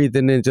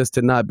breathing in just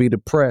to not be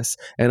depressed.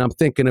 And I'm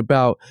thinking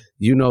about,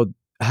 you know,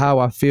 how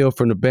I feel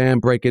from the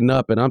band breaking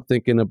up. And I'm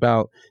thinking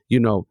about, you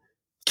know,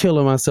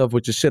 killing myself,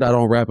 which is shit I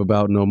don't rap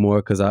about no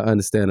more because I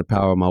understand the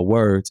power of my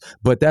words.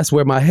 But that's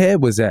where my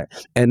head was at.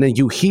 And then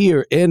you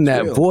hear in It's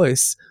that real.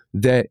 voice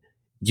that,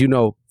 you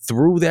know,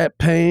 through that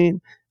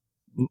pain,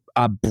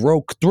 I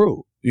broke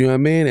through. You know what I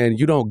mean? And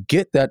you don't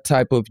get that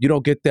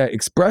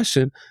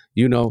expression,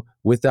 you know,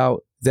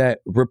 without that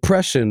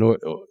repression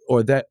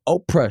or that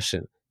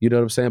oppression. You know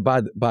what I'm saying?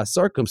 By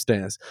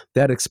circumstance,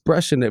 that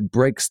expression that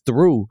breaks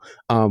through,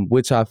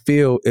 which I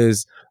feel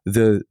is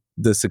the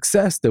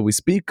success that we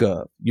speak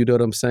of. You know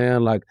what I'm saying?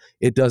 Like,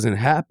 it doesn't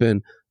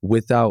happen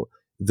without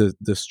the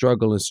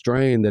struggle and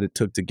strain that it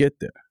took to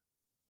get there.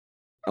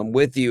 I'm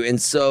with you.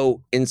 And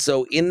so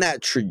in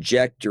that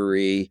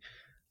trajectory,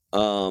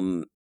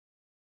 um,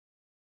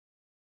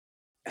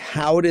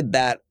 how did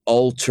that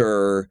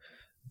alter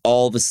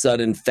all of a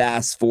sudden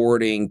fast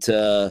forwarding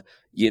to,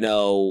 you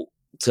know,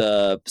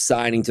 to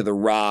signing to the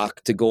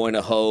Rock, to going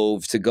to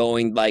Hove, to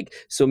going like,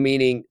 so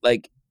meaning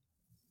like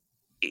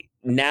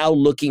now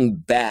looking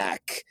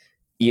back,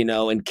 you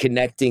know, and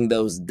connecting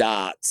those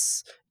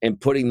dots and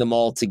putting them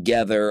all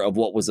together of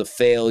what was a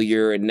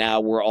failure and now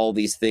where all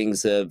these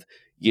things have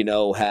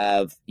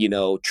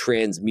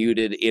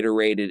transmuted,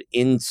 iterated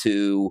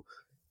into.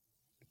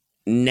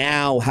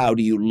 Now how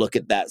do you look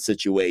at that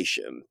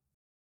situation?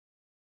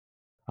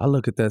 I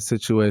look at that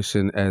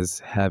situation as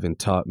having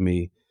taught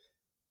me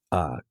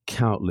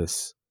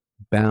countless,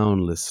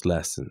 boundless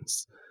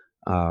lessons.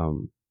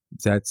 Um,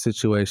 that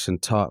situation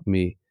taught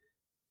me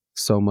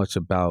so much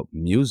about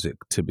music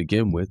to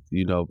begin with.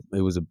 You know,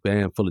 it was a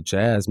band full of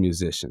jazz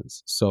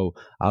musicians. So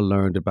I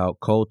learned about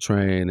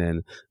Coltrane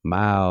and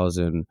Miles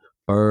and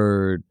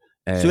Bird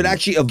So it and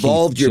actually Keith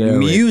evolved your Jarrett,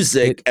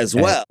 music as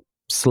and well.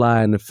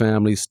 Sly and the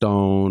Family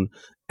Stone,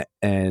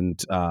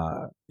 and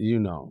you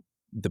know,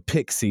 the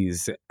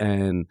Pixies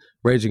and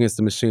Rage Against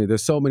the Machine.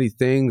 There's so many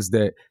things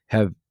that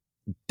have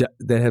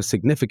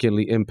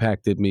significantly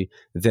impacted me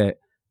that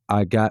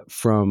I got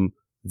from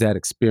that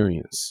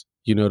experience.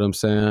 You know what I'm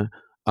saying?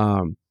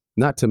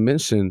 Not to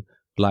mention,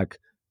 like,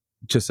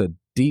 just a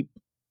deep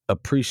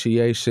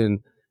appreciation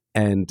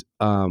and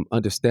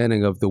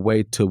understanding of the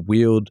way to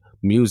wield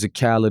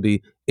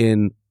musicality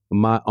in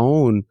my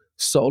own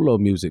solo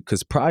music.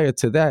 Because prior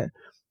to that,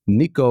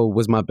 Nico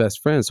was my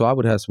best friend, so I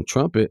would have some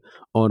trumpet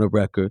on a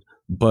record.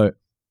 But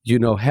you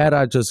know, had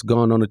I just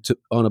gone on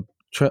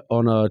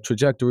a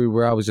trajectory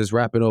where I was just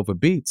rapping over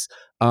beats,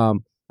 I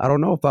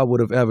don't know if I would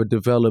have ever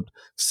developed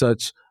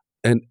such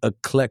an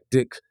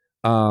eclectic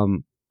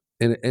um,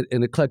 an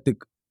eclectic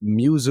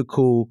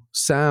musical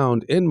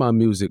sound in my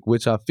music,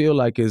 which I feel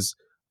like is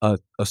a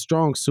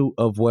strong suit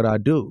of what I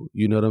do.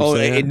 You know what I'm Oh,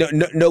 saying?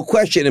 no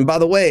question. And by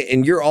the way,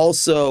 and you're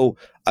also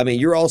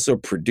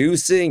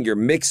producing, you're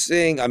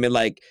mixing. I mean,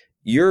 like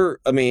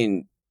I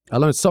mean, I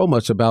learned so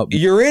much about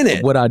you're in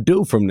it. what I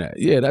do from that.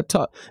 Yeah, that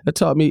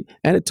taught me,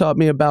 and it taught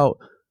me about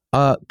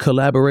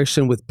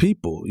collaboration with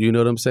people. You know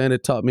what I'm saying?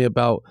 It taught me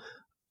about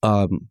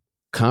um,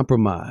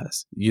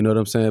 compromise. You know what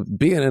I'm saying?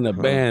 Being in a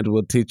Huh. band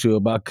will teach you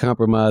about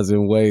compromise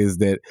in ways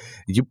that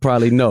you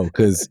probably know,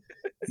 because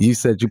you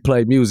said you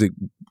play music.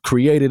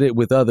 created it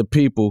with other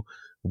people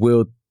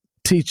will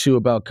teach you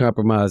about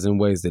compromise in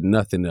ways that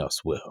nothing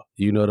else will.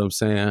 You know what I'm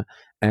saying?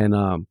 And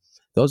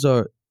those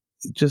are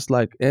just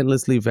like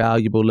endlessly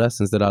valuable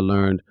lessons that I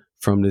learned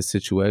from this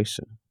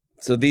situation.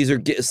 So these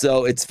are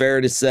so it's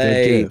fair to They're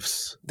say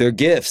gifts. they're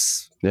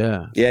gifts.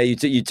 Yeah. Yeah, you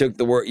took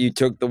the words Even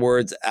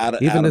out of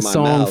the my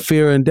song mouth.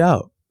 Fear and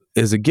Doubt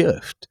is a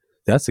gift.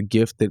 That's a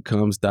gift that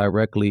comes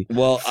directly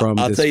Well, from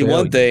I'll this tell you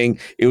one failure. thing.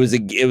 It was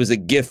a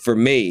gift for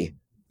me,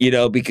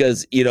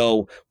 because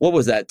what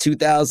was that?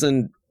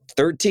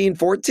 2013, Yeah,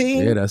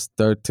 14? that's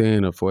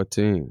 13 or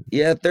 14.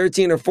 Yeah,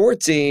 13 or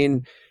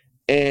 14.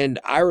 And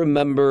I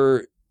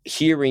remember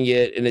hearing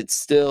it, and it's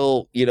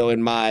still,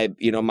 in my,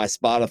 my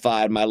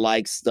Spotify and my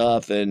like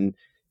stuff. And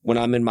when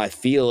I'm in my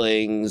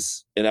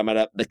feelings and I'm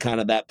at the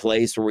kind of that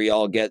place where we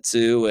all get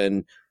to,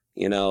 and,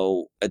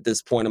 at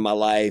this point in my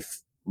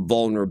life,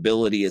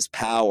 vulnerability is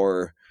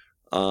power.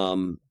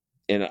 And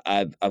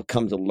I've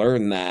come to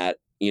learn that,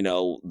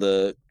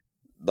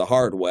 the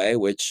hard way,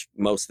 which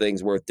most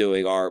things worth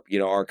doing are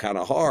kind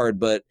of hard.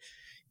 But,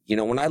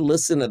 when I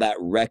listen to that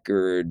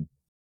record,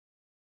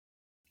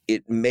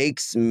 it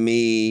makes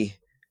me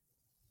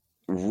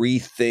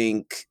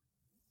rethink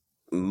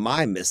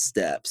my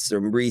missteps, or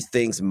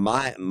rethink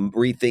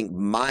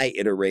my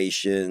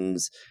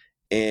iterations.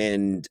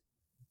 And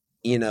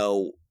you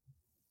know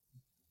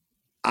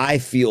I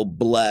feel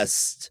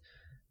blessed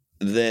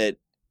that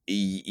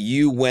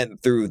you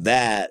went through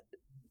that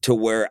to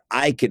where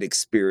I could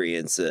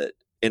experience it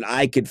and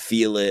I could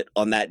feel it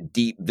on that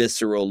deep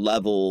visceral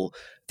level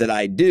that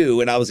I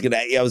do. And I was gonna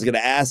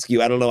ask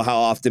you, I don't know how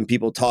often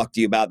people talk to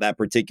you about that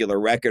particular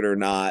record or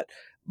not,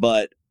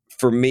 but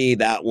for me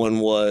that one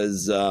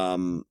was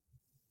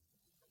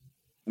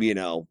you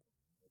know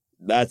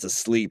that's a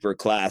sleeper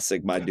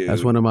classic, my That's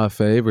dude. one of my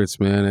favorites,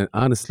 man. And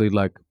honestly,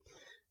 like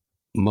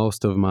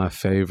most of my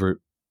favorite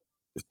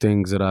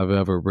things that I've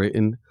ever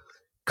written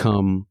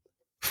come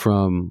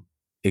from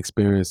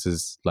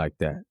experiences like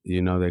that.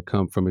 They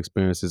come from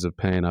experiences of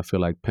pain. I feel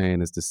like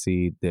pain is the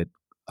seed that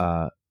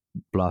uh,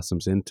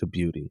 blossoms into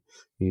beauty.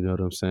 You know what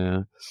I'm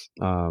saying?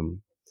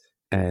 Um,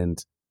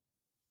 and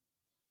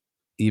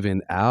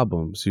even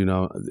albums,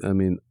 I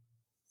mean,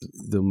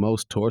 the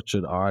most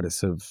tortured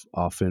artists have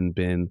often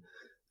been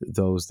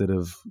those that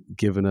have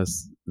given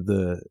us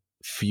the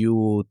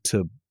fuel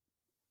to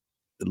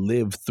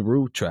live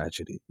through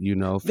tragedy,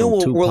 No, from well,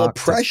 Tupac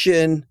to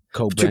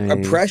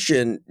Cobain.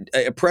 oppression.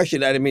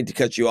 I didn't mean to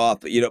cut you off,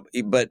 but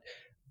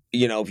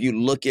if you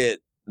look at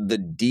the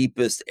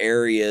deepest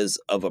areas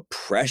of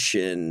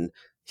oppression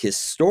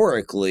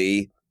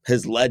historically,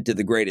 has led to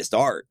the greatest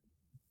art.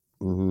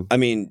 Hmm. I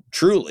mean,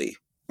 truly.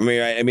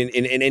 I mean,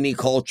 in any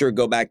culture,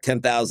 go back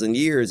 10,000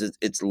 years,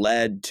 it's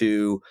led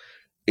to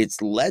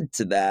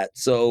that.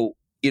 So,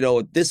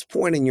 at this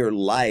point in your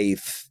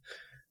life,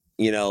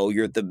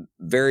 you're at the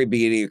very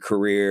beginning of your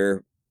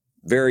career,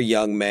 very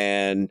young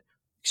man,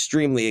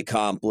 extremely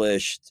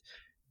accomplished.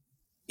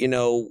 you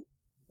know,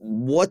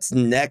 what's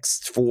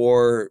next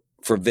for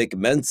Vic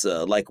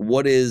Mensa? Like,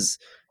 what's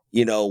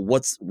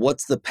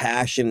the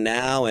passion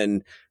now,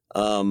 and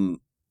um,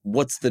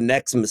 what's the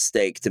next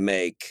mistake to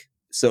make,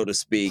 so to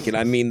speak? And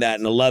I mean that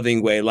in a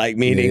loving way, like Yeah,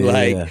 meaning yeah,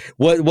 like yeah.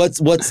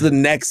 what's the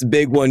next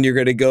big one you're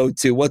going to go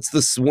to? What's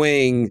the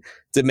swing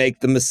to make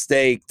the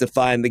mistake, to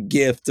find the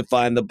gift, to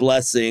find the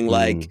blessing?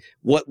 Like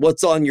Mm.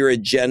 what's on your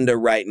agenda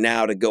right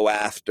now to go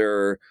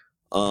after?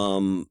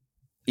 Um,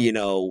 you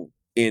know,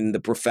 in the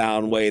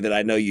profound way that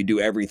I know you do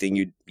everything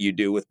you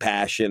do with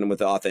passion and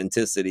with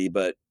authenticity.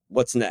 But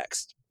what's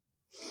next?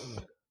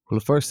 Well,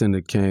 the first thing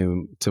that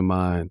came to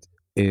mind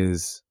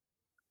is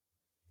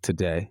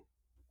today,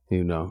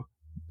 you know,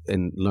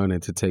 and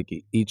learning to take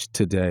each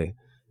today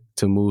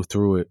to move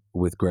through it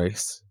with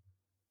grace,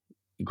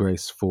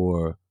 grace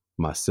for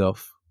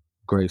myself,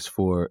 grace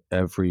for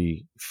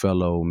every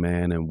fellow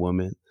man and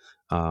woman.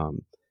 Um,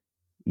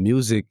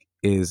 Music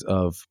is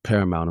of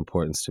paramount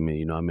importance to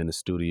me. I'm in the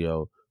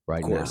studio Of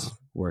right course. now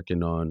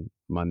working on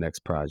my next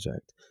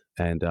project.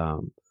 And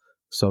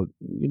so,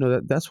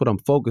 that's what I'm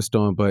focused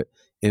on. But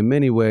in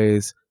many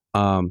ways,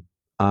 I'm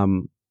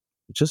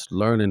just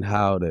learning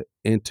how to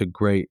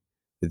integrate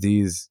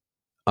these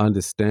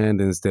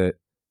understandings that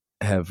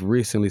have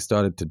recently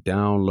started to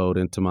download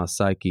into my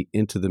psyche,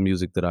 into the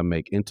music that I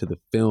make, into the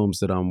films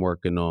that I'm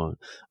working on,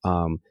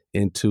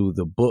 into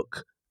the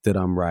book that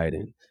I'm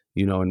writing,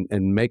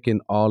 and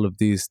making all of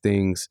these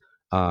things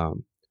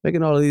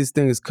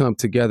come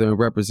together and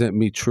represent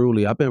me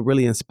truly. I've been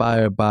really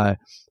inspired by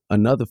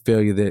another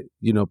failure that,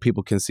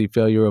 people can see,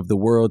 failure of the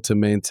world to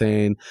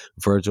maintain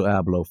Virgil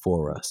Abloh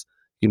for us.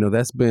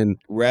 That's been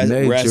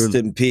major,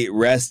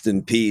 Rest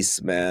in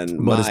peace, man.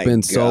 but it's My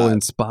been so God.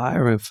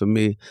 inspiring for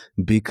me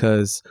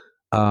because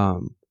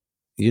um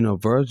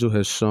Virgil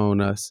has shown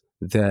us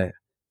that,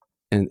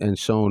 and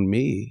shown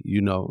me,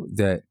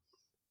 that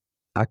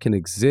I can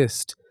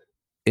exist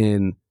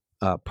in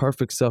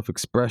perfect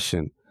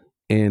self-expression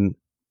in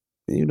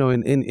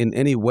in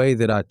any way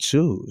that I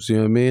choose. You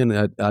know what I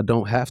mean? I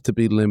don't have to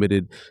be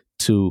limited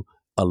to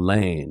a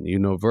lane.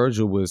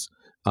 Virgil was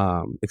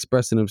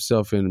expressing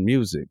himself in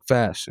music,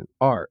 fashion,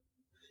 art,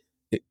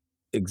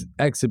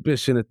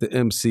 exhibition at the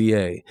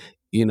MCA,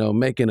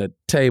 making a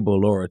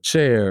table or a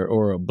chair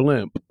or a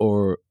blimp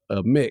or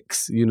a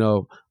mix,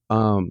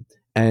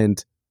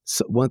 and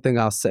so one thing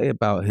I'll say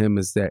about him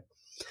is that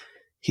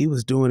he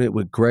was doing it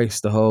with grace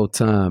the whole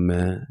time,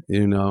 man.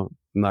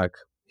 Like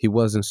he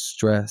wasn't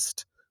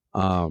stressed. He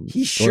Or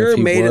if sure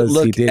he made it was, he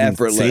look didn't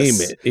seem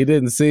effortless. it. He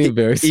didn't seem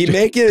very He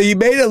stressed.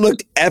 made it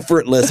look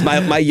effortless.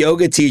 My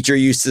yoga teacher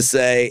used to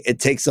say it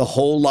takes a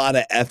whole lot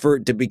of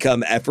effort to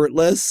become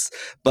effortless,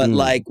 but Mm.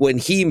 like when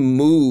he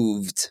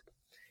moved,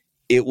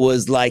 it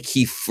was like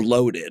he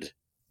floated,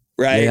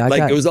 right? Yeah, I Like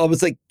it got was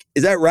almost like,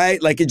 is that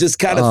right? Like it just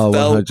kind of oh,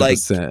 felt like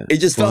 100%. it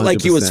just felt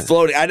like he was 100%.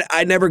 floating.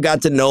 I never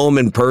got to know him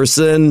in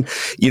person,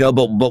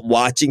 but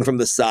watching from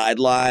the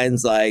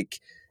sidelines, like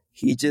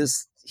he had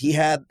that,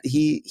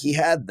 he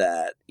had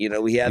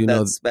You that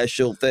know,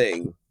 special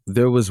thing.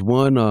 there was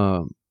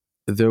one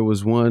there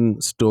was one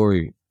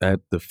story at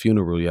the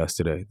funeral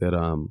yesterday that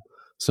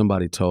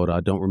somebody told. I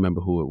don't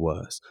remember who it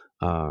was.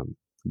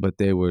 But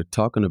they were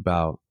talking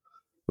about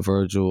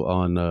Virgil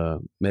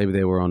on maybe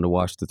they were on the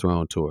Watch the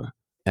Throne tour.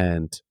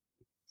 And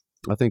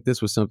I think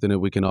this was something that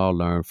we can all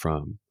learn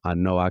from. I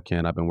know I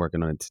can. I've been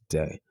working on it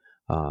today.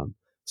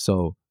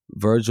 So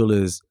Virgil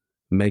is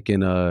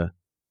making a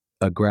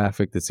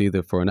graphic that's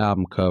either for an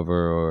album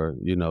cover or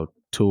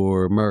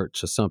tour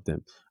merch or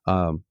something.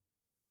 Um,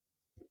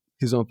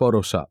 he's on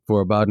Photoshop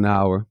for about an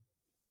hour.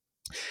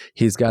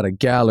 He's got a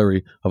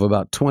gallery of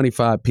about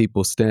 25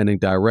 people standing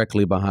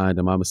directly behind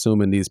him. I'm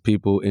assuming these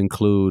people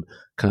include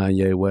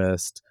Kanye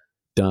West,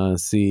 Don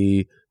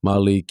C,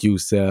 Malik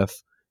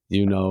Youssef,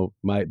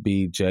 might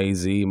be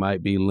Jay-Z,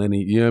 might be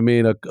Lenny, you know what I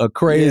mean? A Yeah.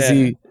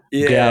 crazy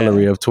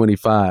gallery Yeah. of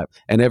 25.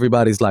 And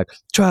everybody's like,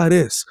 try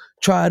this,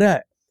 try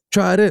that,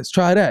 try this,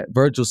 try that.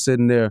 Virgil's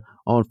sitting there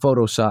on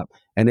Photoshop.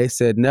 And they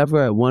said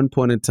never at one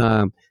point in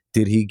time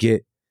did he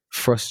get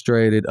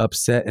frustrated,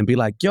 upset, and be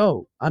like,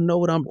 yo, I know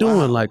what I'm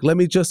doing. Like, Wow. let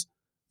me just,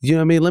 you know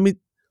what I mean? Let me,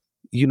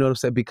 you know what I'm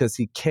saying? Because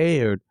he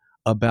cared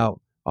about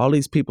all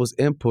these people's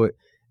input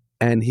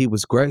and he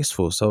was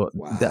graceful. So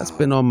that's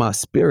been Wow. on my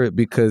spirit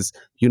because,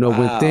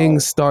 when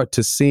things Wow. start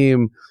to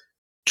seem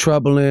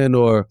troubling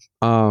or,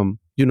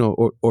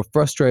 or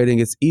frustrating,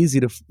 it's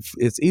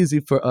easy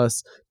for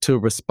us to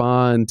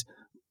respond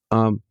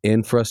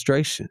in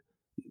frustration.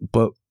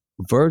 But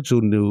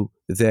Virgil knew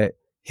that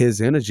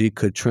his energy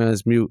could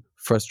transmute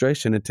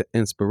frustration into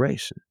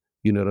inspiration.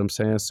 You know what I'm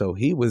saying? So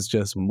he was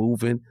just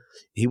moving.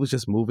 He was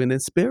just moving in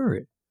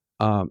spirit.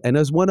 And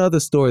there's one other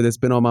story that's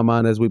been on my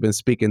mind as we've been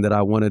speaking that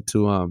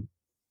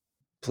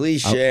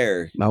Please I,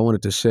 share. I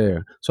wanted to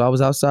share. So I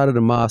was outside of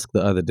the mosque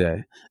the other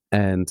day,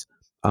 and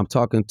I'm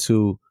talking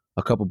to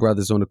a couple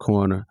brothers on the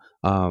corner.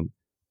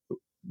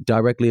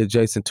 Directly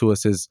adjacent to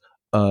us is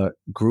a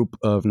group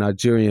of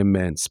Nigerian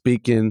men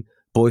speaking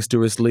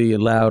boisterously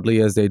and loudly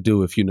as they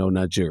do if you know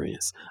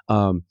Nigerians.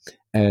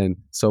 And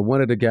so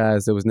one of the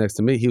guys that was next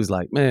to me, he was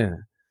like,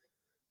 man,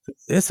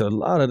 it's a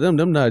lot of them.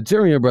 Them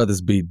Nigerian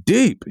brothers be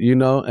deep,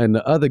 And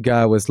the other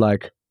guy was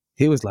like,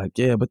 he was like,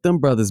 yeah, but them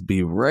brothers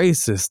be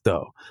racist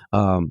though.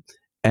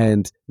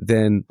 And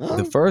then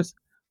the Huh? first,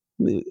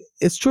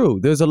 it's true.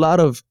 There's a lot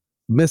of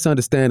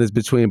misunderstandings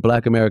between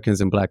Black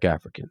Americans and Black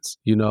Africans.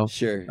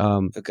 Sure.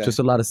 Okay. Just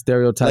a lot of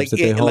stereotypes Like that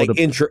they hold. like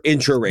intra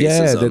Yeah,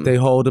 racism. that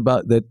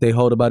they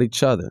hold about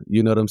each other.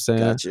 You know what I'm saying?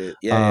 Gotcha. Yeah,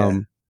 yeah.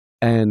 Um,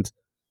 and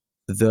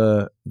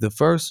the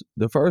first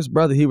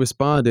brother he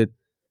responded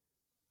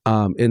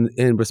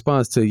in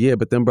response to yeah,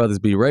 but them brothers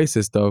be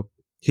racist though.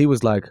 He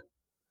was like,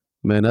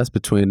 man, that's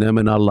between them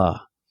and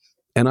Allah.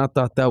 And I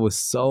thought that was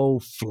so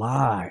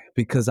fly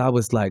because I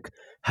was like,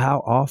 how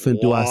often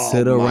do I Oh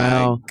sit my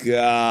around and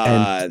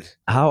God.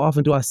 how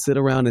often do I sit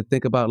around and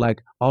think about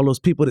like all those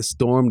people that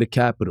stormed the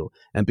Capitol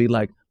and be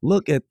like,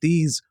 look at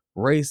these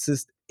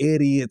racist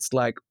idiots,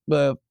 like,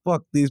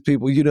 fuck these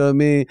people, you know what I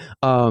mean?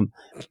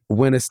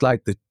 When it's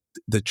like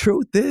the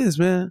truth is,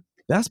 man,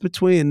 that's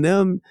between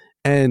them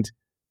and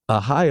a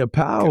higher G-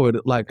 power.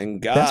 Like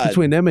And that's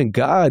between God. them and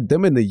God,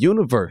 them and the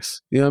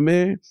universe. You know what I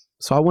mean?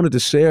 So I wanted to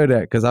share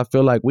that because I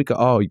feel like we could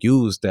all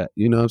use that.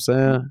 You know what I'm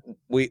saying?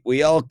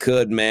 We all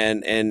could,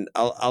 man. And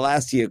I'll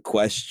ask you a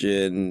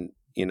question,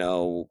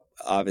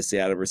 obviously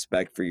out of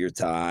respect for your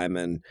time.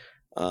 And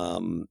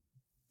um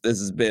this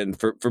has been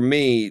for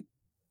me,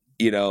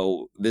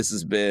 this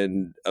has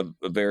been a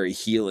very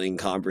healing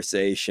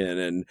conversation,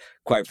 and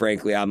quite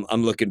frankly, I'm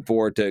looking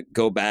forward to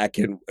go back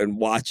and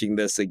watching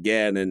this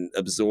again and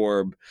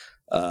absorb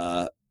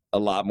uh, a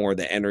lot more of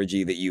the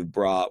energy that you've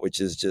brought, which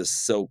is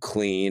just so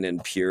clean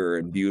and pure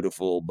and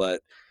beautiful.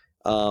 But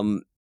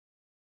um,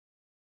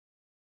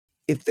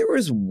 if there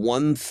was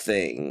one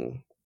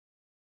thing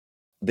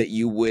that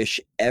you wish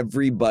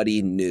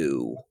everybody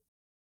knew,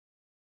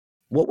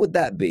 what would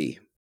that be?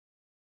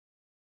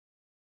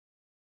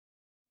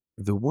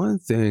 The one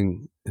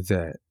thing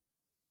that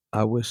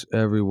I wish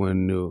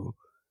everyone knew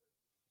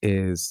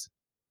is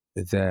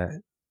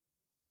that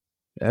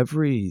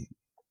every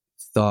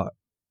thought,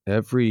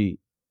 every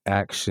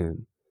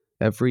action,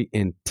 every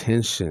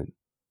intention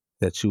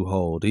that you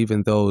hold,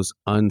 even those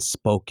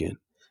unspoken,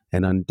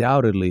 and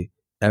undoubtedly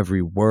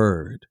every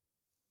word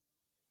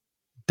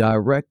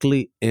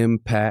directly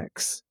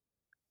impacts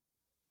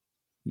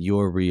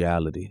your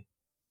reality.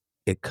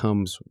 It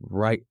comes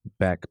right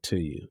back to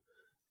you.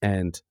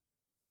 And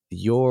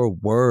your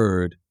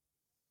word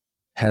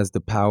has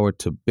the power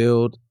to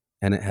build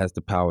and it has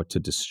the power to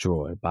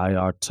destroy. By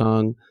our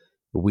tongue,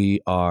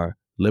 we are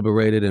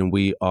liberated and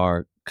we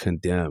are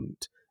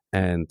condemned.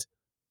 And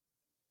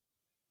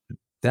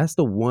that's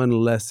the one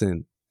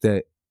lesson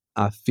that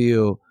I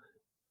feel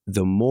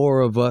the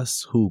more of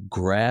us who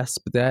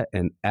grasp that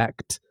and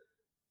act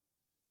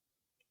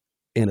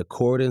in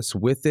accordance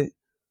with it,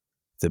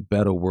 the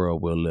better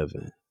world we'll live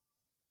in.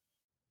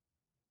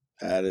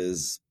 That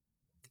is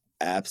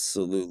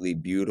absolutely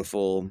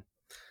beautiful.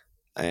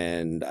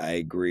 And I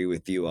agree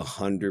with you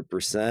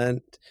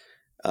 100%.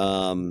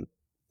 Um,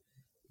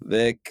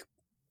 Vic,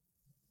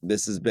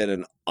 this has been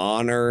an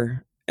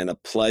honor and a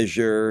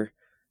pleasure.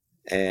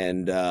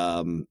 And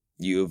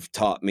you've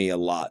taught me a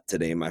lot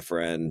today, my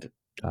friend.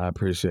 I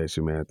appreciate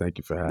you, man. Thank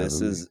you for This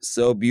having me. is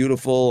so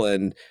beautiful.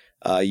 And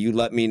you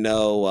let me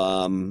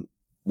know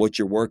what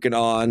you're working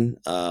on.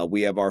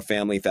 We have our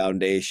family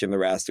foundation, the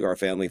Rastigar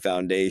Family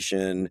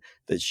Foundation,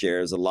 that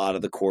shares a lot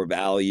of the core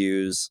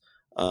values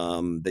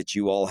that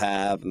you all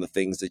have and the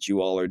things that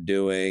you all are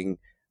doing.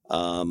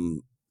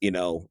 You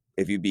know,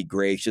 if you'd be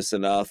gracious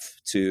enough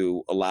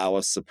to allow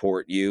us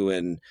support you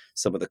and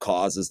some of the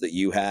causes that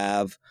you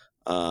have,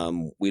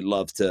 we'd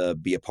love to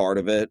be a part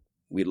of it.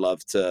 We'd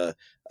love to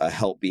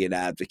help be an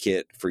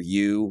advocate for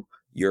you,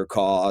 your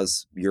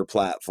cause, your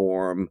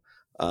platform,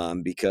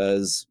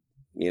 because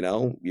you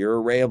know you're a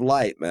ray of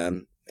light,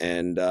 man,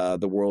 and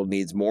the world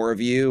needs more of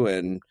you.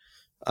 And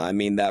I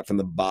mean that from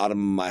the bottom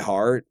of my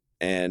heart.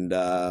 And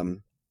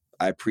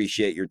I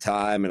appreciate your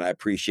time, and I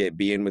appreciate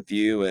being with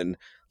you, and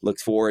look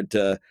forward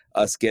to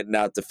us getting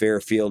out to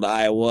Fairfield,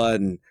 Iowa,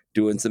 and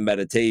doing some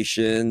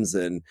meditations,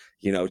 and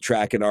you know,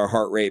 tracking our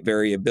heart rate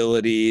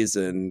variabilities,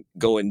 and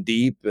going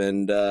deep,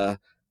 and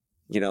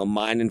you know,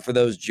 mining for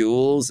those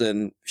jewels,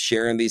 and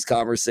sharing these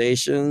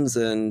conversations,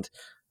 and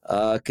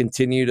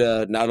continue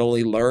to not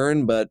only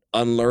learn but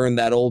unlearn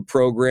that old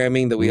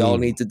programming that we all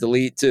need to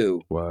delete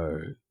too.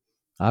 Word.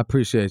 I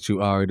appreciate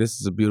you, Ari. This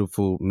is a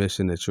beautiful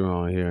mission that you're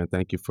on here, and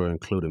thank you for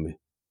including me.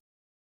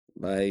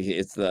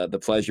 It's the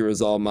pleasure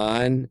is all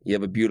mine. You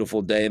have a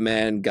beautiful day,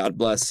 man. God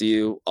bless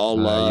you. All All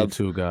right, you love,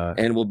 too, God.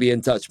 and we'll be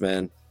in touch,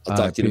 man. I'll All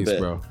talk right, to you in a peace, bit.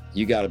 bro.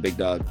 You got it, big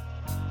dog.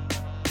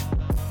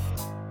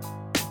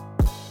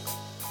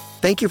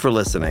 Thank you for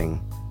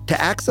listening. To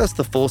access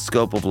the full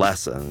scope of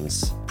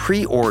lessons,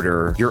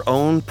 pre-order your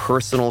own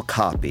personal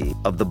copy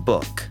of the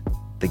book,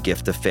 The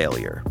Gift of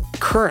Failure,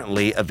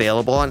 currently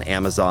available on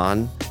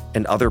Amazon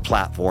and other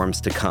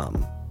platforms to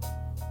come.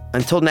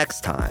 Until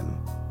next time,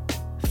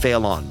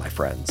 fail on, my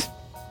friends.